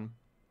game down.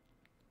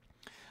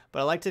 But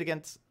I liked it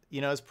against,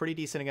 you know, it's pretty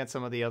decent against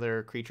some of the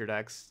other creature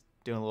decks,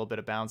 doing a little bit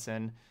of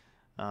bouncing,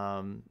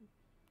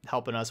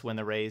 helping us win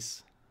the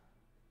race.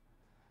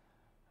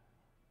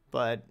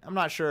 But I'm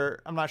not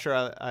sure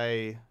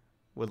I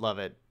would love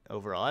it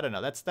overall. I don't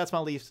know. That's my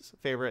least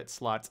favorite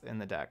slot in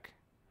the deck.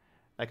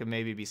 That could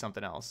maybe be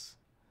something else.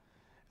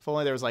 If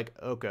only there was like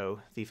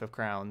Oko, Thief of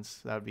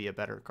Crowns, that would be a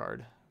better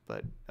card.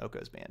 But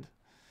Oko's banned.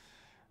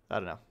 I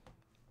don't know.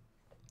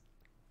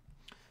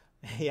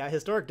 Yeah,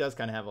 Historic does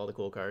kind of have all the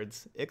cool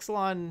cards.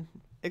 Ixalan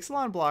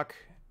block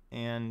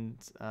and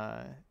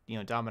you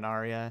know,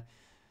 Dominaria,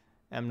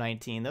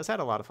 M19. Those had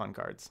a lot of fun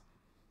cards.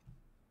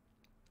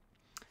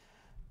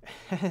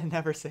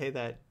 Never say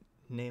that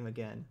name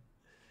again.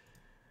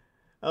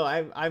 Oh,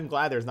 I'm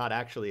glad there's not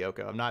actually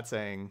Oko. I'm not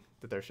saying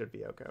that there should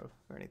be Oko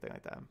or anything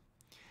like that.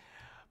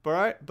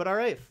 But all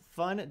right,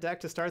 fun deck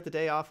to start the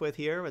day off with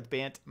here with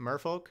Bant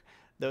Merfolk.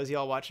 Those of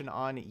y'all watching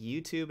on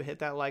YouTube, hit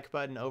that like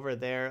button over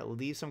there.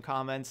 Leave some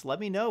comments.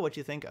 Let me know what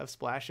you think of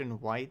splashing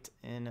white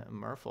in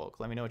Merfolk.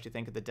 Let me know what you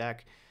think of the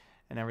deck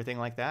and everything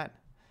like that.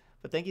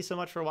 But thank you so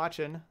much for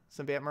watching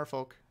some Bant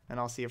Merfolk, and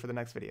I'll see you for the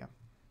next video.